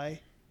fly.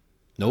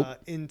 Nope.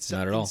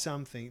 Not at all. In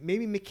something.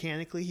 Maybe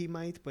mechanically he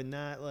might, but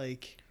not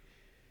like...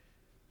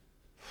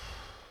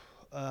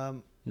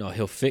 No,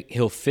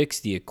 he'll fix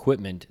the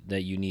equipment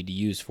that you need to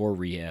use for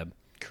rehab.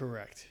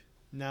 Correct.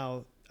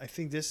 Now, I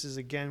think this is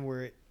again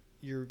where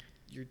you're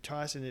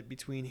tossing it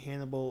between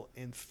Hannibal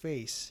and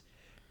Face,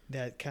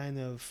 that kind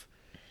of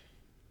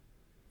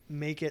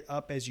make it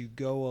up as you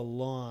go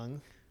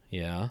along.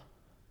 Yeah.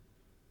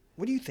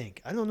 What do you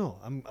think? I don't know.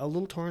 I'm a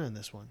little torn on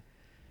this one.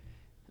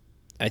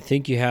 I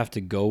think you have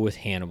to go with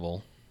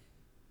Hannibal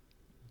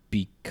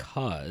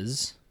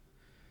because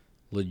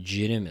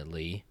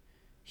legitimately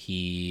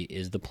he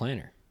is the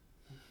planner.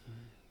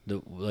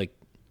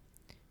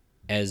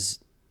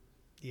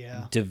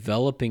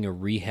 Developing a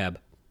rehab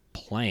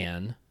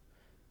plan,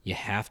 you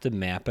have to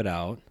map it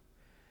out,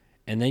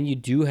 and then you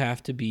do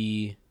have to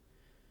be,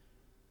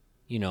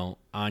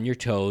 on your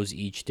toes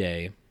each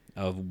day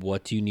of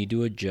what do you need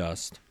to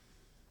adjust.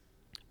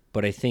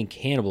 But I think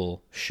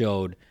Hannibal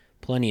showed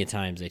plenty of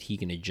times that he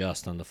can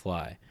adjust on the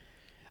fly.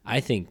 I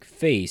think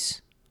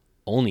Face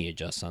only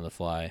adjusts on the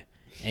fly,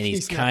 and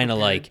he's kind of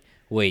like,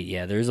 wait,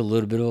 yeah, there's a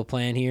little bit of a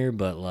plan here,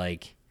 but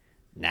like,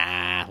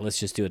 nah, let's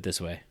just do it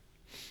this way.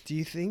 Do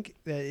you think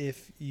that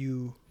if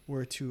you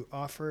were to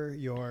offer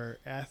your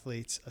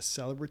athletes a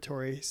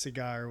celebratory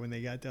cigar when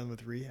they got done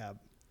with rehab,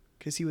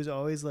 because he was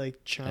always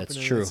like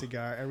chomping on a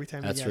cigar every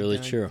time he got done. That's really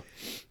true.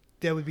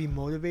 That would be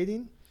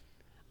motivating?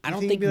 I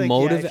don't think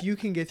if you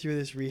can get through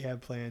this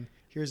rehab plan,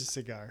 here's a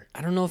cigar.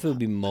 I don't know if it would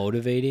be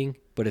motivating,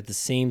 but at the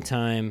same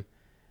time,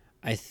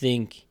 I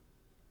think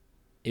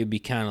it would be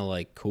kind of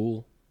like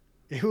cool.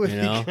 It would be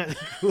kind of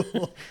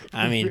cool.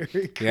 I mean,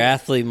 your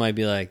athlete might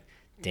be like,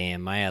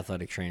 Damn, my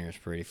athletic trainer is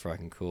pretty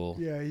fucking cool.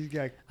 Yeah, he's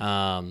got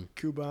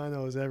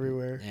Cubanos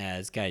everywhere. Yeah,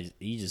 this guy,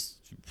 he just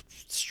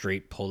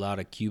straight pulled out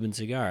a Cuban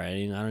cigar. I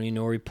don't even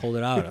know where he pulled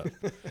it out of.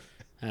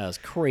 That was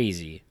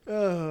crazy.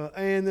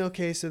 And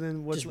okay, so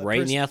then what's just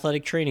right in the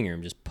athletic training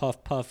room, just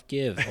puff, puff,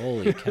 give.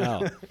 Holy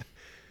cow!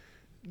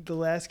 The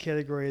last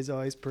category is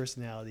always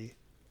personality.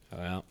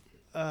 Well,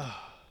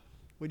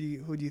 who do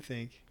you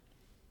think?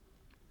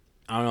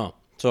 I don't know.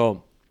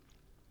 So,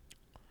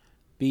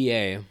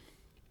 BA,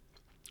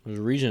 there's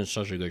a reason it's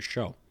such a good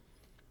show.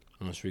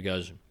 And it's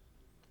because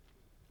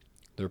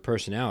their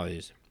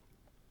personalities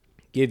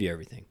give you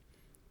everything.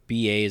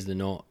 BA is the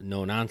no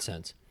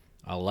nonsense.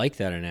 I like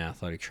that in an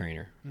athletic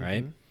trainer,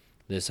 right? Mm-hmm.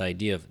 This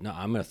idea of, no,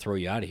 I'm going to throw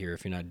you out of here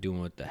if you're not doing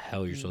what the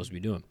hell you're supposed to be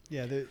doing.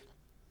 Yeah,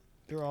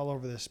 they're all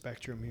over the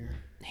spectrum here.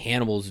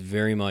 Hannibal's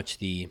very much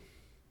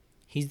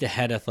he's the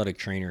head athletic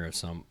trainer of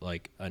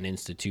an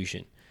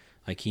institution.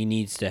 Like, he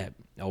needs to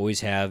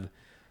always have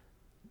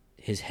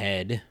his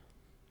head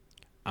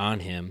on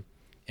him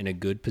in a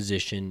good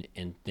position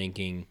and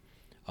thinking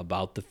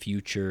about the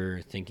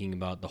future, thinking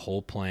about the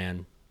whole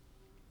plan.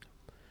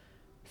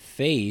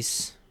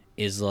 Face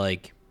is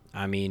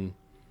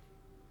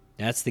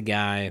that's the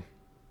guy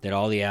that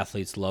all the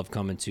athletes love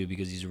coming to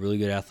because he's a really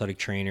good athletic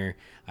trainer.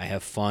 I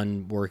have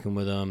fun working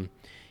with him.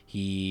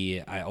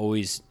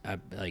 This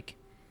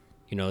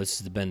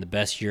has been the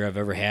best year I've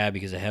ever had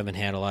because I haven't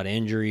had a lot of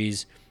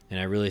injuries, and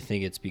I really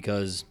think it's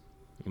because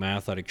my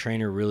athletic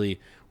trainer really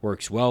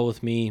works well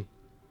with me.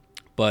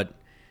 But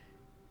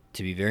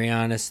to be very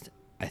honest,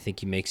 I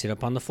think he makes it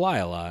up on the fly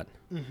a lot.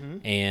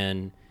 Mm-hmm.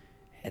 And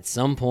at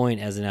some point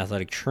as an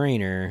athletic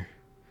trainer,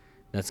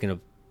 that's going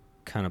to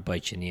kind of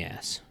bite you in the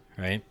ass,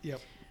 right?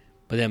 Yep.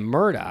 But then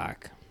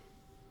Murdoch,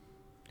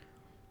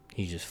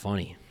 he's just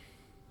funny.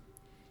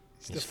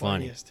 He's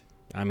funny. Funniest.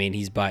 I mean,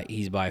 he's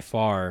by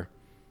far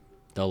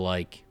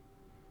the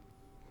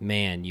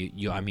man,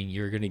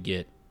 you're going to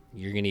get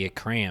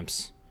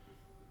cramps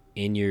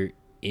in your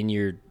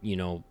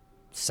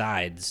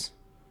sides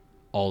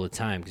all the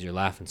time because you're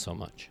laughing so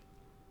much.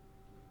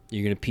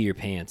 You're going to pee your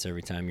pants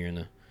every time you're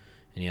in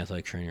the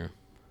athletic trainer.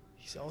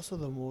 He's also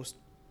the most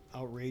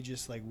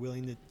outrageous,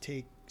 willing to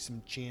take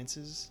some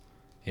chances.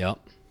 Yep.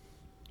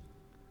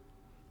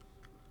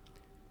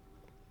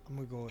 I'm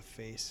going to go with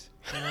face.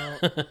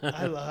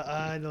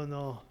 I don't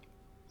know.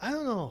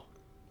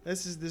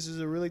 This is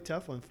a really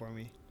tough one for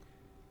me.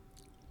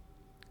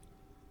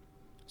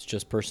 It's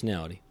just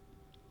personality.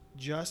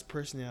 Just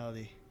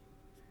personality.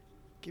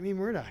 Give me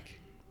Murdoch.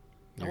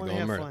 I want to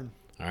have Murdoch. fun.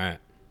 All right.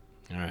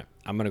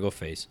 I'm going to go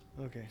face.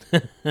 Okay.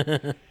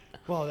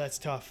 Well, that's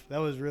tough. That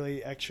was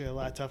really actually a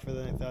lot tougher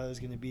than I thought it was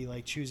going to be,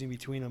 choosing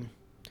between them.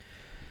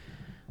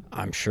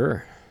 I'm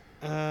sure.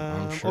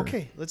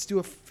 Okay, let's do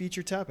a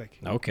feature topic.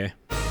 Okay.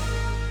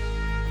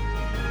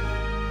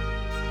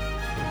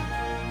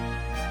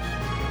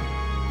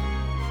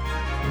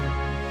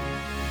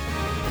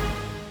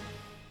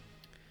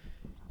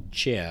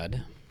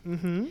 Chad,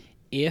 mm-hmm.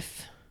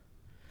 If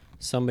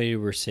somebody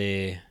were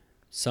to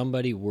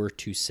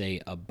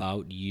say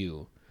about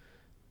you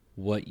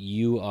what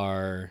you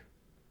are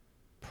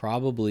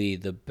probably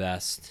the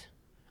best,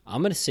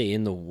 I'm going to say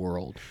in the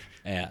world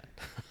at.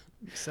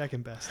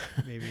 Second best,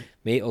 maybe.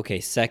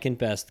 Okay, second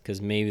best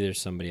because maybe there's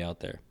somebody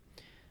out there.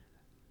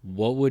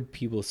 What would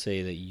people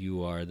say that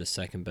you are the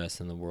second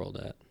best in the world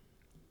at?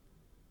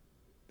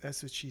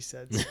 That's what she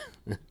said.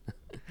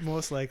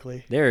 Most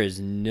likely. There is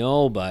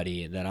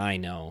nobody that I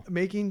know.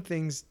 Making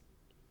things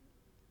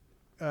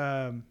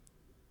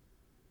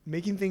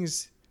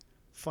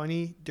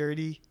funny,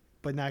 dirty,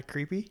 but not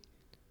creepy.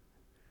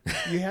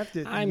 You have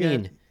to.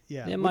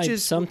 It might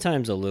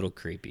sometimes a little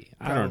creepy.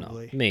 Probably. I don't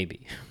know.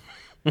 Maybe.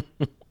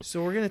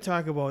 So we're going to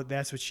talk about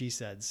That's What She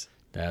Says.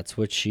 That's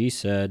what she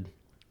said.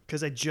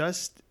 Because I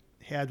just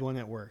had one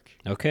at work.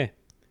 Okay.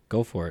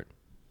 Go for it.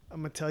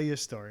 I'm going to tell you a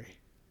story.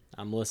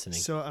 I'm listening.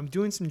 So I'm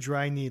doing some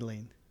dry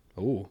needling.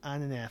 Ooh.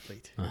 On an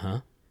athlete. Uh-huh.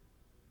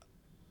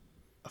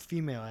 A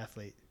female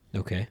athlete.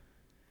 Okay.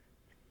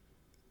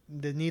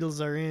 The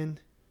needles are in.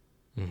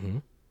 Mm-hmm.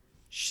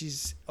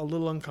 She's a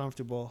little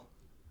uncomfortable.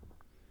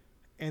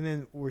 And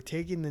then we're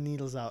taking the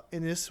needles out.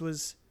 And this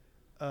was,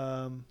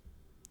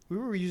 we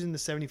were using the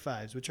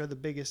 75s, which are the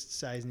biggest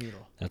size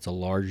needle. That's a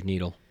large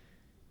needle.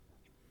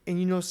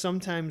 And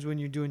sometimes when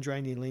you're doing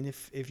dry needling,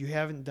 if you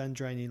haven't done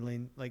dry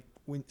needling,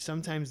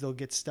 sometimes they'll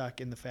get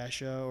stuck in the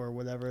fascia or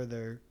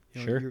whatever.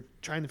 Sure. You're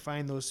trying to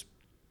find those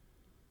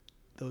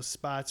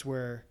spots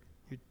where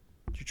you're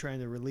trying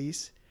to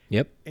release.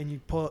 Yep. And you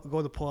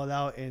go to pull it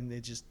out, and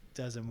it just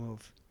doesn't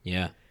move.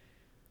 Yeah.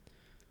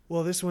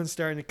 Well, this one's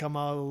starting to come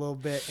out a little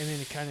bit, and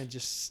then it kind of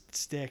just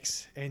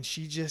sticks. And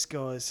she just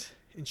goes,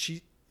 and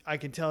I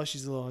can tell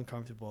she's a little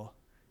uncomfortable.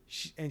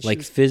 She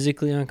was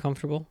physically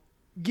uncomfortable?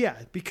 Yeah,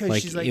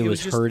 because she's it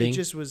was hurting?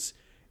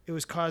 It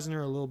was causing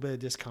her a little bit of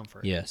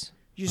discomfort. Yes.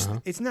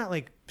 It's not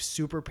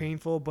super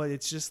painful, but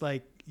it's just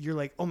you're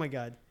like, oh my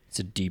God. It's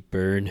a deep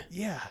burn.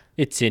 Yeah.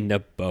 It's in the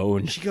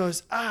bone. She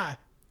goes,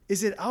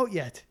 is it out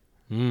yet?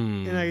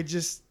 And I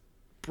just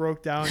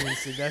broke down and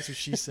said, "That's what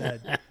she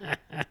said."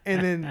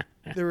 And then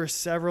there were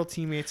several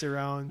teammates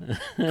around.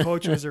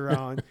 Coach was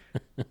around.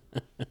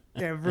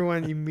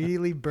 Everyone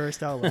immediately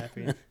burst out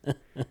laughing. And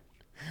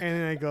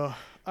then I go,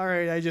 "All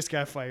right, I just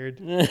got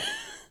fired."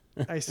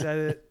 I said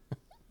it.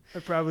 I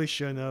probably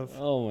shouldn't have.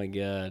 Oh my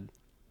God.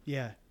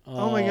 Yeah.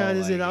 Oh my God,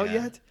 is it out God.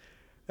 yet?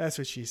 That's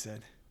what she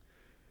said.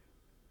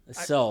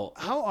 So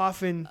How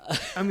often?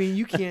 I mean,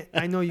 you can't.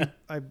 I know you.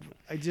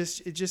 It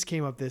just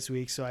came up this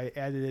week, so I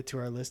added it to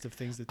our list of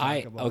things to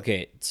talk about.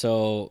 Okay,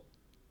 so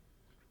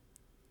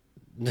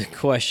the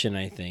question,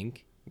 I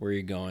think, where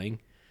you're going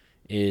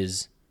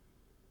is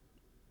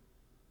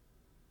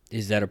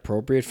that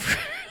appropriate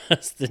for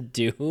us to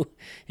do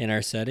in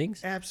our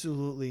settings?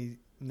 Absolutely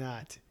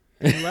not.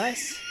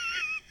 Unless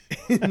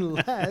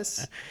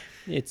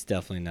It's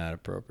definitely not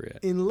appropriate.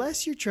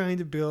 unless you're trying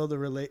to build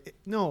a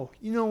No,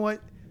 you know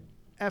what?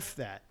 F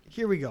that.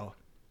 Here we go.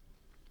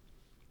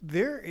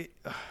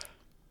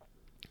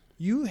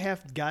 You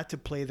have got to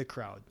play the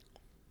crowd.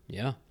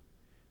 Yeah.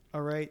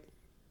 All right.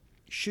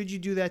 Should you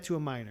do that to a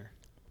minor?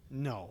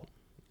 No.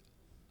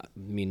 I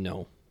mean,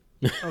 no.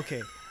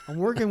 Okay. I'm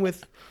working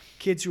with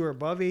kids who are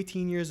above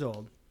 18 years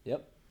old.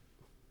 Yep.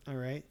 All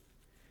right.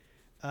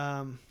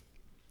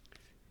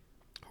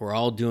 We're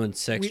all doing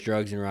sex,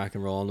 drugs, and rock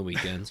and roll on the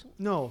weekends.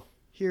 No.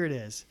 Here it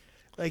is.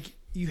 Like,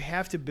 you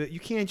have to build. You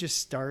can't just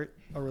start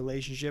a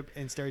relationship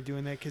and start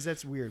doing that because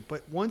that's weird.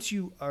 But once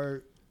you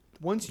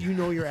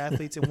know your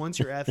athletes and once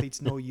your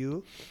athletes know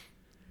you,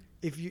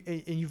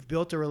 and you've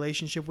built a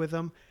relationship with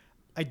them,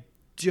 I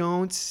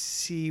don't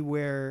see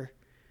where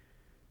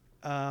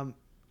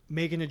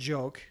making a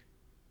joke,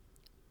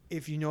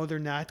 if you know they're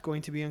not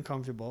going to be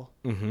uncomfortable,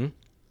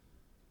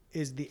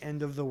 is the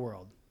end of the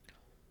world.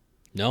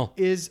 No.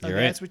 That's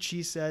right. what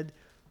she said.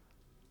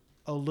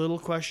 A little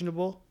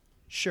questionable,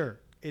 sure.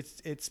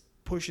 It's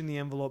pushing the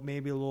envelope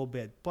maybe a little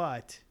bit,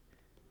 but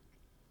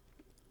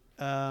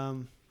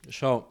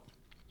So,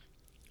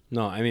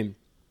 no, I mean,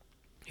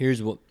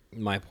 here's what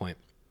my point.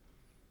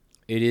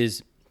 It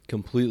is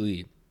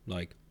completely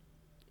like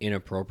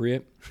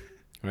inappropriate,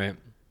 right?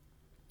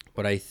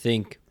 But I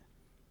think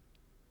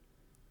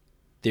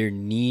there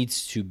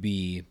needs to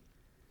be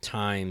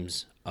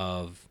times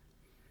of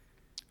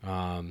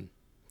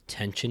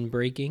tension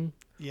breaking,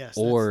 yes,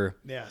 or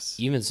yes,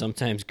 even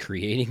sometimes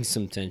creating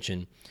some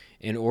tension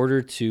in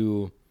order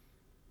to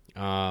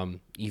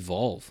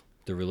evolve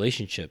the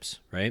relationships,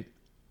 right?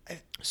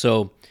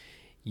 So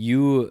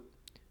you,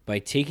 by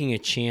taking a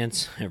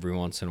chance every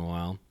once in a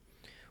while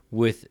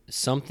with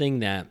something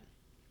that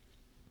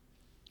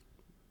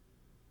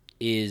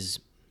is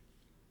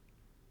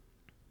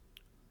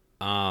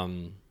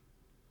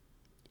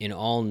in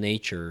all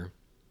nature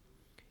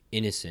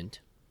innocent,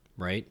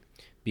 right?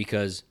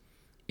 Because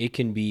it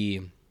can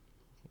be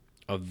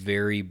a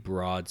very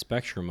broad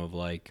spectrum of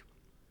like,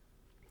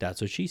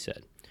 that's what she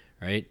said,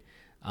 right?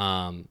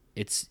 And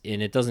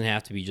it doesn't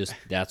have to be just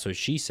that's what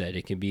she said.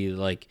 It can be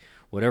like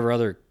whatever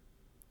other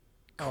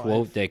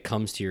quote that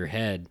comes to your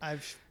head.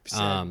 I've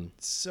said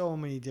so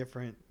many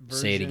different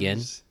versions. Say it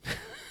again.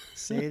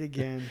 Say it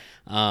again.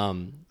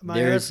 My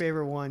other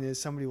favorite one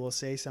is somebody will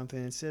say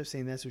something, instead of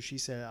saying that's what she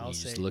said, I'll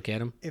say, just look at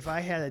them. If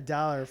I had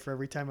 $1 for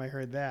every time I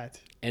heard that.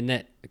 And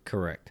that,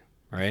 correct,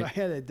 right? If I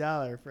had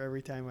 $1 for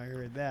every time I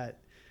heard that.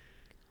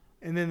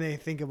 And then they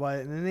think about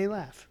it and then they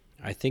laugh.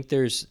 I think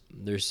there's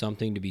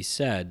something to be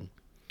said.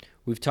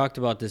 We've talked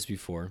about this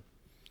before.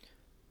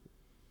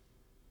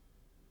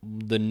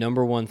 The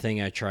number one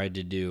thing I tried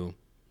to do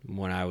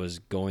when I was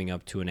going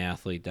up to an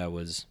athlete that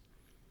was,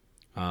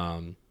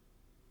 when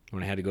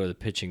I had to go to the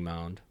pitching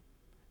mound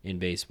in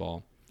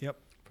baseball. Yep.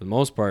 For the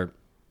most part,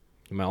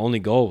 my only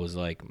goal was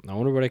like, I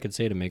wonder what I could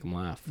say to make them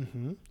laugh.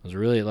 Mm-hmm. I was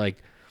really like,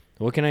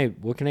 what can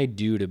I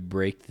do to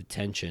break the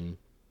tension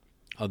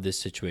of this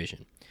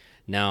situation?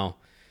 Now,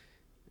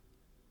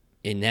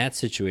 in that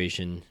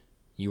situation,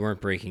 you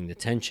weren't breaking the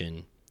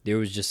tension. There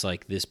was just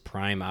like this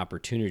prime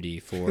opportunity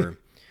for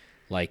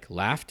like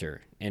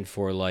laughter and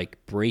for like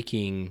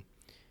breaking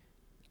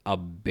a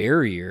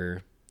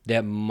barrier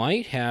that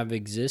might have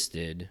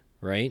existed,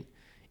 right?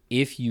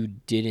 If you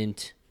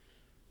didn't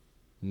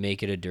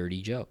make it a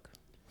dirty joke.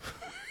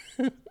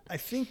 I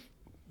think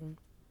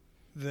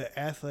the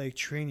athletic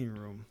training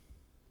room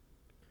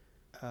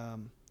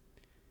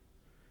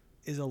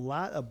is a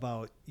lot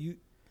about you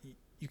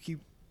keep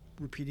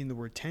repeating the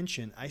word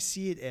tension. I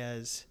see it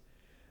as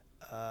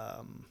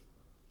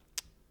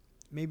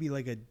maybe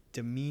like a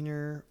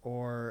demeanor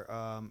or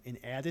an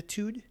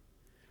attitude.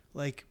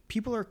 Like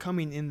people are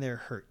coming in there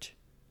hurt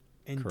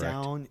and Correct.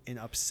 Down and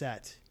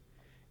upset.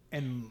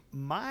 And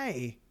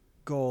my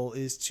goal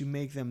is to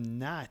make them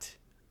not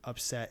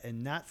upset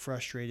and not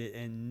frustrated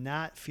and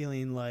not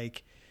feeling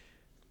like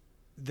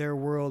their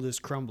world is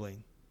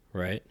crumbling.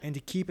 Right. And to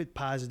keep it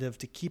positive,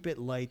 to keep it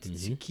light,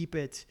 to keep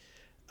it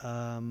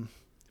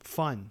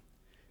fun.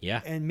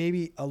 Yeah. And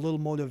maybe a little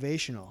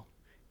motivational.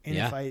 And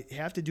if I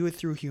have to do it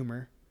through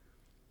humor,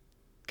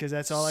 because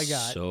that's all I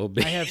got. So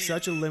big. I have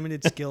such a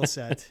limited skill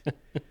set.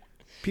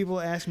 People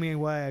ask me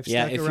why I've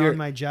Yeah, stuck if around you're-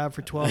 my job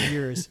for 12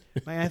 years.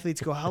 My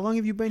athletes go, how long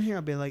have you been here?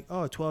 I'll be like,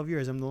 12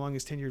 years. I'm the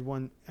longest tenured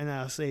one. And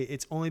I'll say,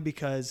 it's only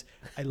because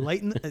I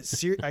lighten,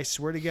 I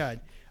swear to God,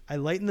 I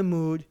lighten the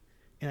mood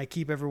and I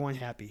keep everyone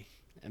happy.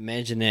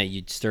 Imagine that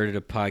you started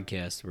a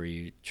podcast where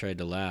you tried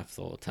to laugh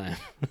the whole time.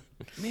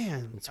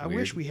 Man, That's I weird.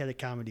 wish we had a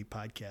comedy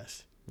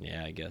podcast.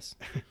 Yeah, I guess.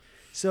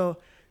 So,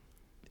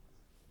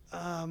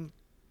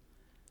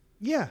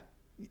 yeah.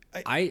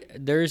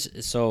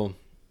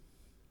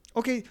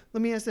 Okay,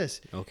 let me ask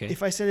this. Okay.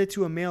 If I said it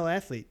to a male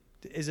athlete,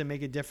 does it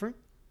make it different?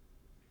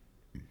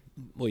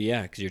 Well,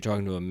 yeah, because you're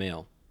talking to a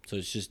male, so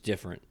it's just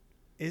different.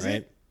 Is right?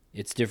 it?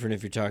 It's different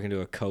if you're talking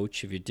to a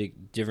coach. If you're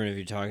different if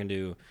you're talking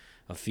to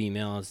a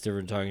female. It's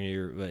different talking to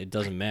your. It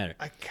doesn't matter.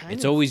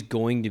 It's always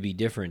going to be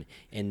different,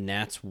 and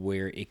that's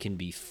where it can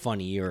be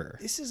funnier.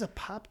 This is a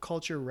pop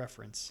culture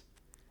reference.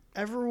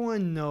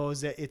 Everyone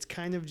knows that it's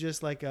kind of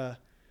just like a.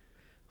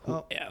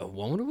 I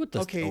wonder what the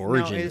Okay,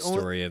 origin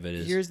story of it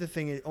is. Here's the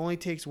thing: it only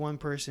takes one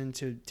person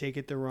to take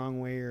it the wrong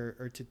way,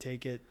 or to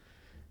take it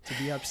to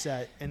be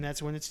upset, and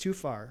that's when it's too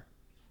far.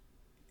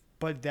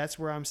 But that's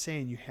where I'm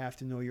saying you have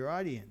to know your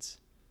audience.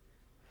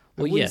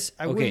 Well, yes.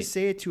 I wouldn't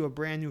say it to a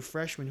brand new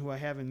freshman who I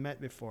haven't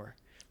met before.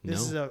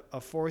 This is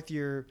a fourth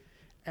year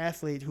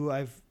athlete who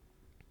I've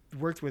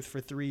worked with for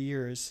 3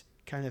 years,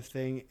 kind of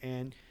thing,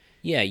 and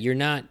yeah, you're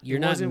not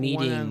meeting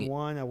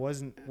one-on-one. I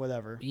wasn't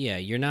whatever. Yeah,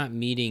 you're not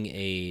meeting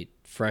a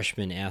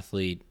freshman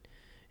athlete,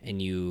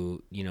 and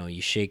you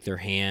shake their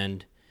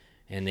hand,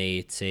 and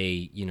they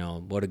say,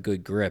 what a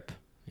good grip,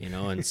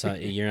 and so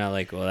you're not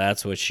like, well,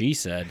 that's what she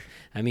said.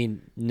 I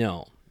mean,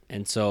 no.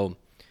 And so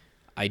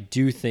I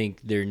do think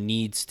there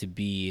needs to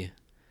be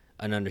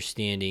an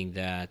understanding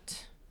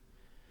that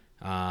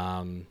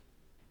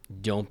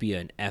don't be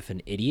an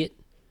effing idiot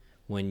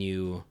when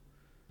you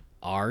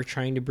are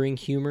trying to bring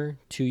humor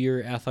to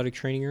your athletic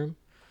training room.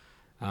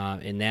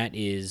 And that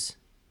is,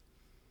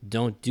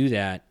 don't do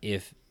that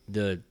if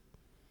the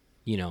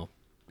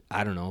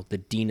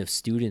dean of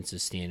students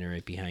is standing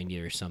right behind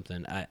you or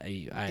something.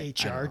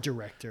 HR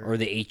director. Or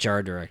the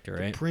HR director,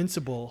 right?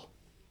 Principal.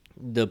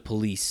 The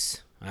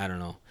police. I don't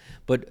know.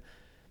 But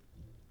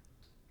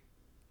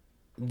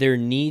there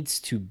needs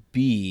to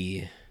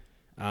be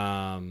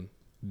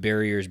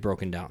barriers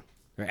broken down.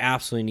 There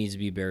absolutely needs to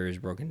be barriers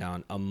broken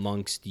down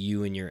amongst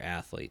you and your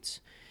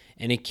athletes.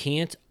 And it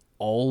can't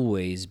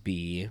always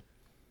be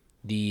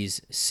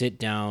these sit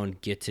down,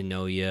 get to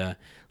know you,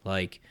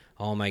 like,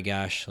 oh my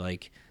gosh,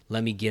 like,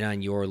 let me get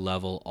on your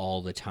level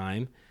all the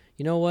time.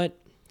 You know what?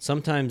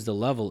 Sometimes the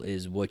level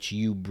is what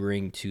you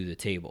bring to the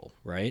table,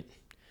 right?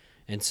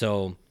 And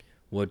so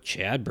what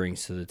Chad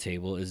brings to the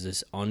table is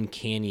this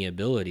uncanny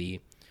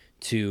ability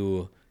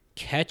to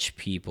catch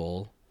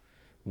people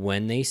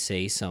when they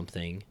say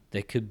something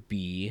that could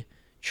be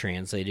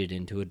translated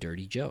into a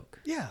dirty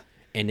joke. Yeah.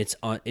 And it's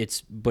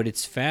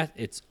fat.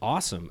 It's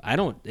awesome.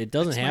 It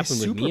doesn't happen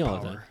with me all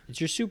the time. It's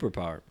your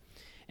superpower.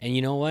 And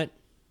you know what?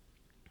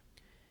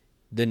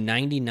 The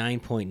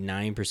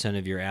 99.9%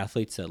 of your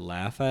athletes that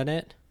laugh at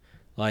it,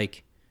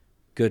 like,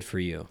 good for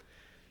you.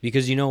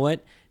 Because you know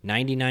what?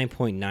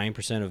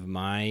 99.9% of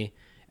my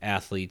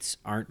athletes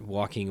aren't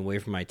walking away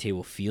from my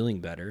table feeling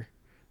better,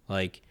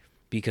 like,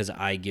 because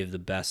I give the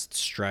best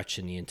stretch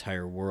in the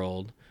entire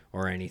world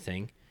or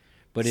anything.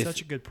 But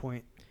such a good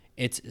point.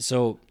 It's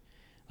so,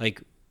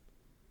 like,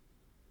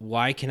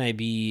 why can I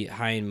be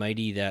high and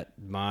mighty that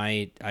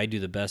I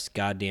do the best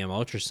goddamn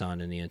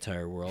ultrasound in the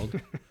entire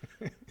world?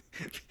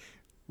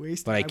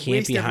 But I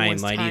can't be high and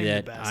mighty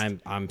that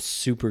I'm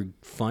super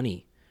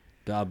funny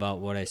about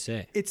what I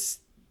say. It's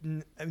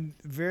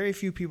very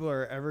few people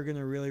are ever going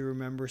to really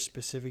remember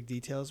specific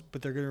details,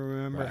 but they're going to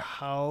remember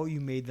how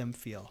you made them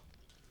feel.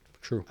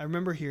 True. I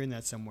remember hearing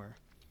that somewhere.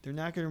 They're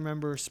not going to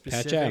remember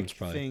specific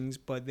things,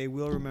 but they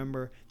will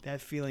remember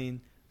that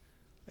feeling,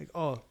 like,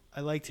 oh,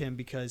 I liked him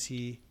because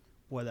he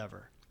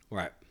whatever.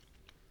 Right.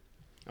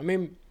 I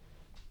mean,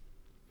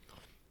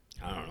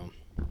 I don't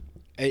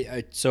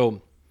know.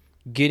 So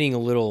getting a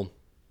little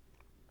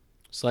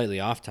slightly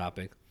off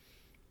topic,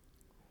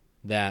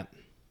 that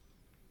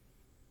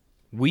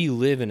we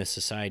live in a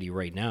society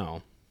right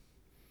now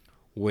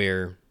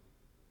where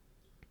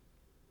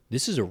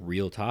this is a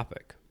real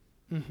topic.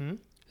 Mm-hmm.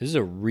 This is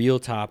a real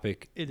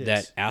topic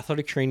that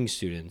athletic training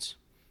students,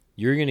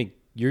 you're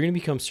gonna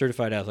become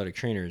certified athletic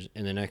trainers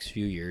in the next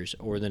few years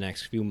or the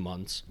next few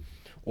months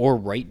or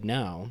right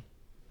now.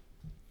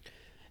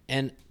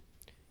 And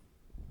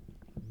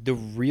the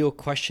real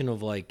question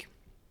of, like,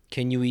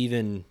 can you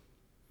even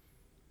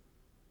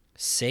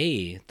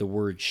say the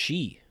word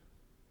she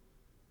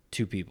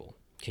to people?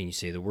 Can you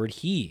say the word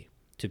he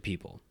to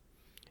people?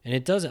 And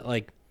it doesn't,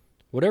 like,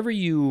 whatever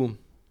you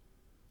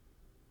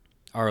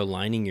are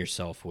aligning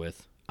yourself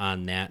with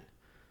on that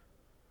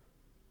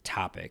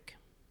topic,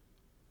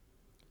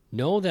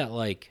 know that,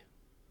 like,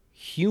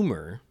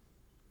 humor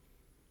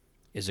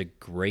is a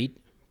great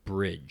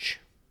bridge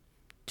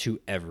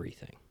to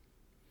everything.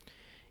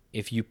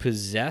 If you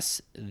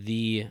possess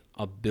the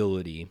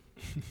ability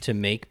to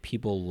make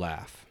people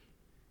laugh,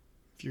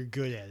 if you're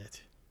good at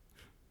it,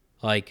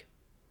 Like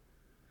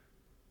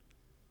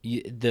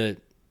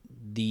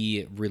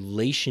the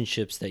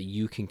relationships that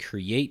you can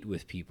create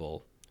with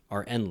people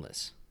are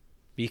endless.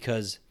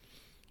 Because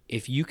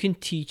if you can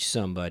teach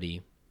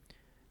somebody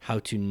how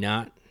to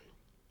not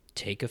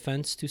take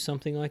offense to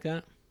something like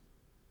that,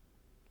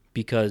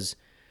 because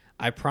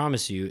I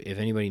promise you, if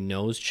anybody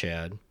knows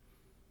Chad,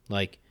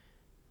 like,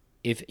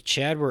 if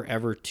Chad were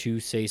ever to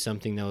say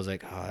something that was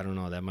like, oh, I don't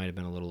know, that might have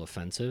been a little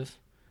offensive,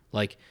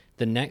 like,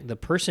 the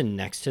person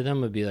next to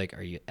them would be like,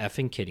 are you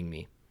effing kidding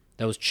me?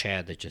 That was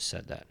Chad that just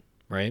said that,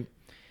 right?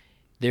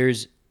 There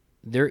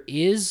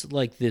is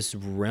like this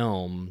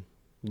realm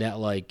that,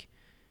 like,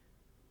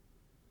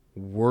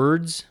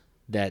 words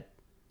that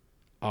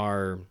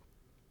are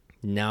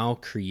now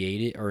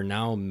created or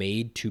now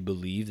made to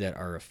believe that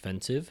are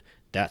offensive,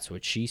 that's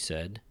what she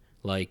said,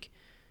 like,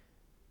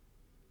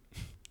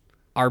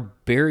 are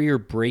barrier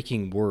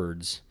breaking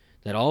words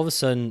that all of a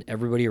sudden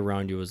everybody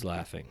around you is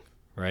laughing,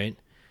 right?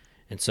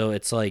 And so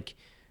it's like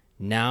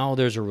now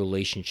there's a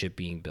relationship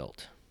being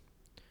built,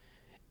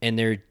 and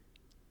there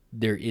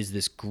is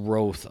this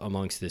growth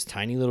amongst this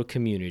tiny little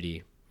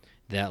community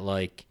that,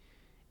 like,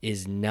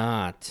 is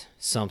not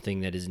something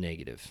that is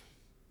negative.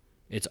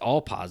 It's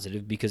all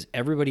positive, because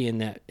everybody in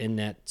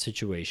that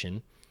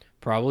situation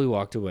probably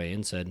walked away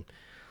and said,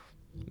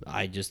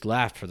 I just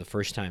laughed for the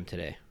first time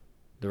today.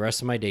 The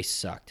rest of my day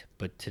sucked,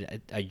 but today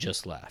I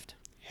just laughed.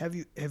 Have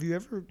you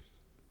ever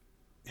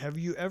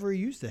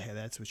used the "hey,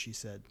 that's what she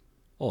said"?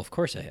 Oh, of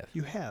course I have.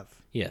 You have.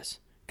 Yes.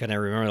 Can I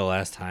remember the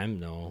last time?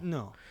 No.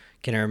 No.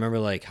 Can I remember,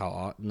 like,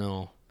 how?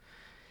 No.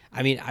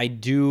 I mean, I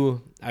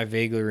do. I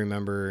vaguely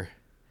remember,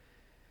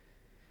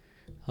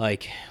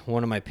 like,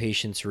 one of my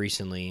patients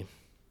recently,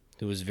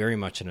 who was very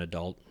much an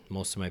adult.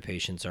 Most of my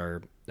patients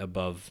are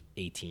above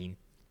 18,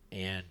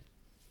 and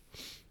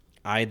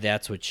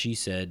that's what she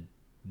said.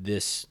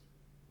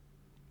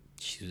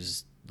 She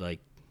was like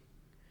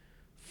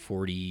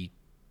 40,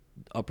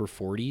 upper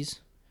 40s,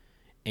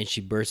 and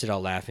she bursted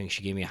out laughing.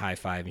 She gave me a high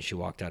five, and she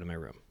walked out of my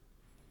room.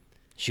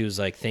 She was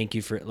like, thank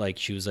you for, like,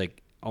 she was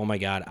like, oh my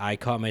God, I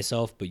caught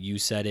myself, but you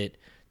said it.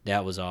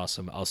 That was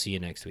awesome. I'll see you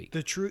next week.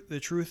 The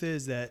truth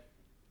is that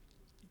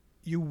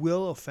you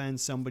will offend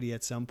somebody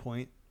at some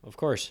point. Of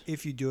course.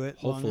 If you do it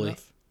Hopefully. long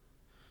enough.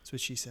 That's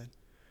what she said.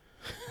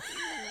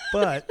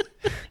 But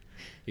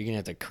you're going to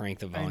have to crank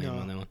the volume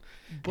on that one.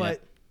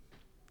 But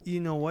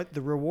you know what?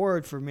 The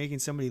reward for making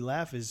somebody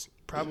laugh is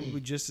probably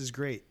just as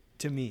great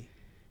to me.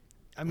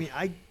 I mean,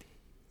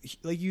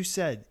 like you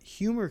said,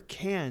 humor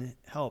can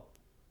help.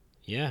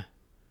 Yeah.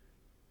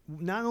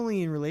 Not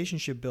only in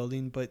relationship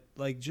building, but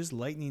like just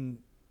lightening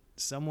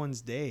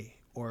someone's day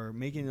or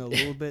making it a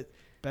little bit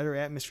better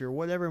atmosphere,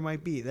 whatever it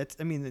might be. That's,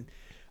 I mean,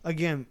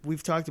 again,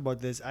 we've talked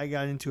about this. I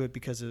got into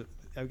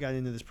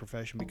this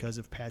profession because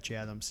of Patch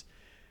Adams,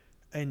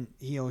 and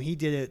he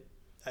did it.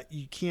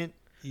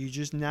 You're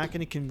just not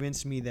going to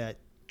convince me that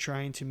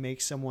trying to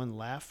make someone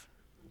laugh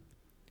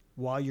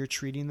while you're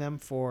treating them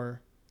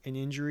for an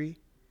injury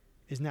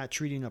is not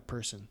treating a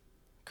person.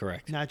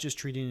 Correct. Not just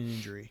treating an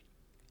injury.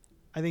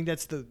 I think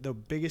that's the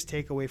biggest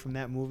takeaway from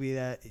that movie,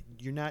 that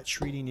you're not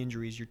treating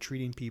injuries, you're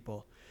treating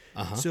people.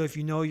 Uh-huh. So if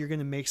you know you're going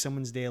to make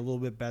someone's day a little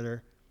bit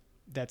better,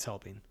 that's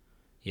helping.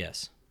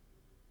 Yes.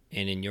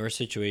 And in your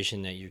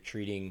situation that you're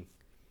treating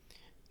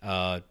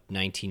a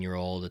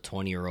 19-year-old, a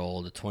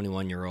 20-year-old, a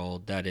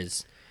 21-year-old,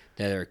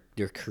 they're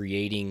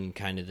creating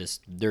kind of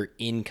this, they're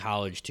in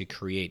college to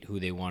create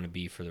who they want to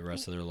be for the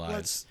rest of their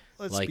lives.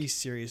 Let's be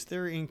serious.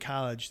 They're in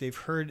college. They've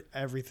heard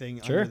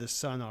everything Sure. under the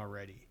sun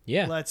already.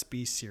 Yeah. Let's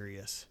be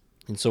serious.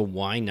 And so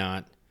why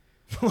not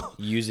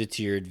use it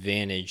to your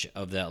advantage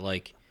of that,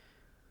 like,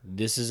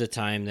 this is a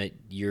time that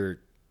you're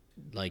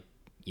like,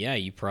 yeah,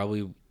 you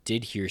probably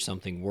did hear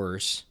something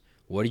worse.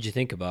 What did you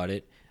think about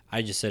it?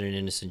 I just said an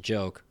innocent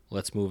joke.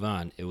 Let's move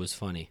on. It was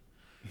funny.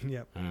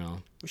 Yep. I don't know.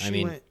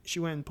 She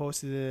went and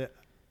posted it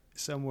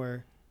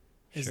somewhere.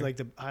 It's Sure. like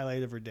the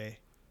highlight of her day.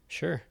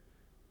 Sure.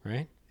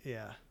 Right?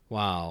 Yeah.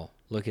 Wow.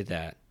 Look at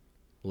that.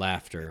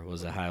 Laughter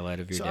was the highlight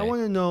of your So day. I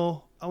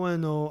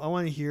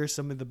want to hear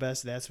some of the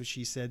best "that's what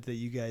she said" that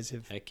you guys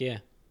have Heck yeah.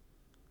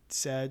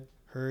 said,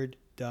 heard,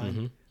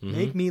 done. Mm-hmm.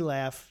 Make me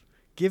laugh.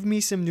 Give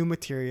me some new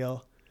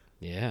material.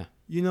 Yeah.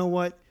 You know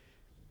what?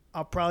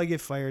 I'll probably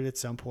get fired at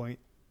some point.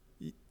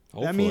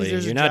 Hopefully. That means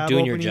there's you're a not job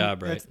doing opening. your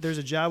job right. There's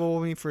a job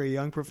opening for a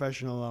young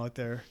professional out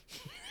there.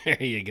 There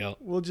you go.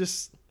 We'll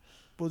just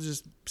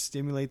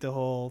stimulate the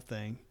whole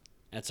thing.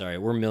 That's all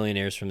right. We're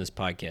millionaires from this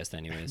podcast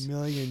anyways.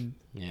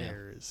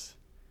 Millionaires.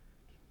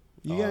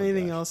 You Oh, got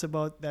anything gosh. else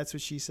about "that's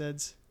what she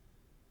said"?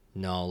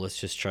 No, let's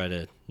just try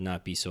to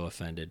not be so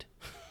offended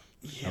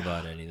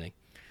about anything.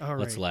 All right.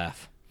 Let's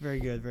laugh. Very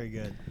good. Very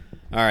good.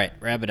 All right,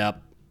 wrap it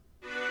up.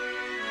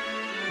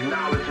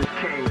 Knowledge is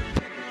king.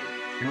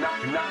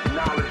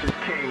 Knowledge is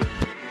king.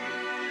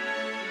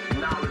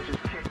 Knowledge is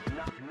king.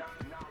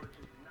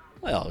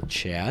 Well,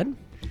 Chad,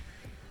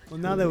 Well,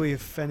 now that we've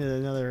offended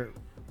another,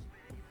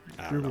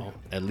 I don't know,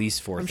 at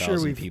least I'm 4,000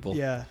 sure we've people.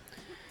 Yeah.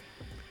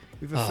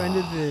 We've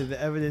offended the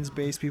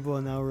evidence-based people,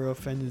 and now we're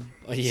offended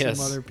some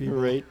other people.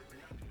 Right.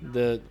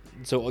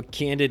 So a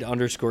candid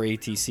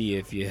 _ATC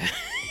if you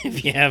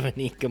if you have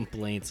any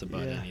complaints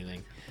about Yeah.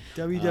 anything.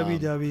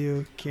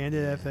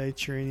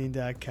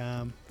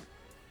 www.candidathletictraining.com.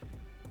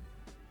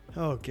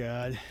 Oh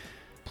God,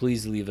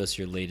 Please leave us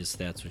your latest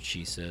That's What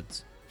She Said.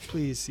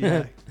 please,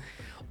 yeah.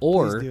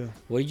 Or Please do.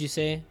 what did you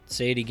say?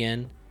 Say it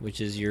again, which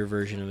is your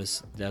version of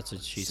That's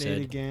What She Say Said.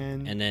 it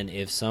again. And then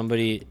if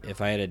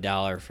I had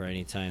 $1 for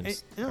any time,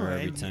 or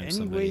every time any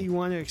somebody, way you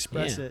want to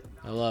express Yeah. it.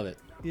 I love it.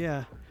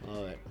 Yeah,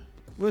 Love it.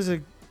 was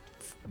a.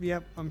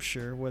 Yep, I'm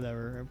sure.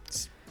 Whatever.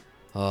 It's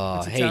Oh,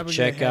 a hey, topic that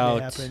check had to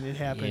out. happen. It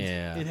happened.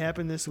 Yeah. It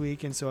happened this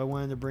week, and so I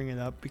wanted to bring it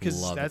up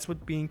because Love that's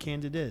what being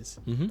candid is.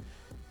 Mm-hmm.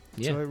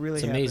 Yeah, So it really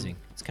it's happened. amazing.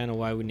 It's kind of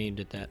why we named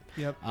it that.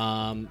 Yep.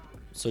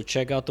 So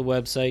check out the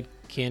website,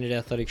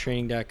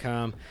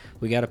 candidathletictraining.com.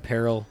 We got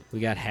apparel, we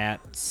got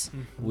hats,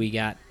 we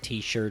got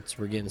T-shirts.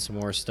 We're getting some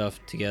more stuff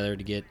together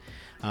to get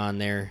on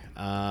there.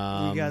 We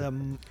got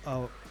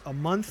a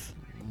month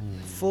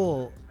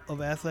full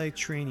of athletic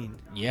training.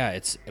 Yeah,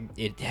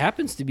 it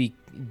happens to be.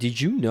 Did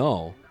you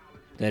know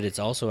that it's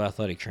also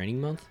Athletic Training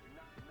Month?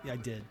 Yeah, I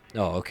did.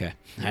 Oh, okay.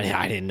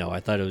 I didn't know. I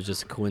thought it was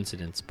just a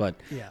coincidence. But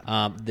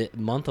Yeah. the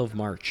month of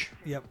March.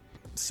 Yep.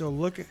 So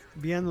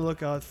be on the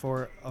lookout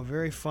for a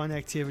very fun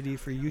activity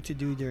for you to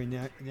do during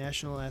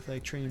National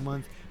Athletic Training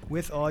Month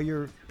with all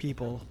your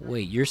people.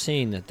 Wait, you're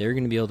saying that they're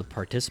going to be able to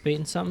participate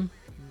in something?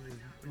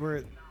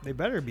 Where they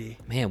better be.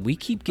 Man, we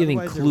keep giving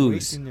Otherwise they're clues.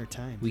 wasting their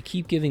time. We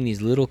keep giving these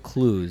little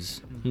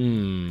clues.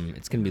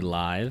 It's going to be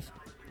live.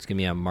 It's going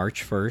to be on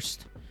March 1st.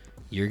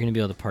 You're going to be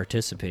able to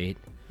participate.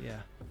 Yeah.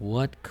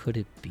 What could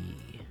it be?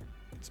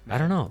 It's I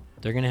don't know.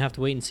 They're going to have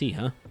to wait and see,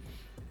 huh?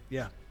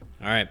 Yeah.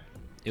 All right.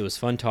 It was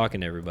fun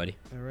talking to everybody.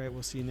 All right.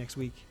 We'll see you next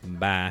week.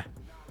 Bye.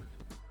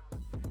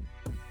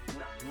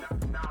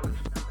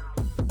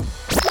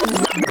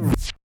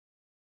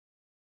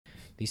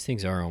 These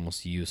things are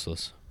almost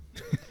useless.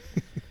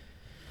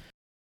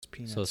 It's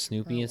peanuts. So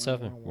Snoopy and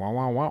stuff. Wow,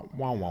 wow, wow,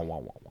 wow, wow, wow,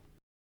 wow.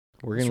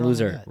 We're What's gonna wrong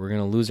lose with our that? we're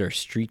gonna lose our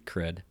street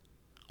cred.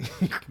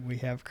 We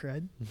have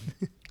cred.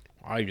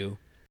 I do.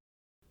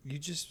 You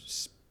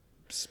just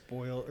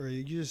spoil, or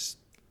you just.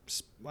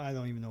 I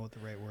don't even know what the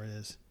right word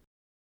is.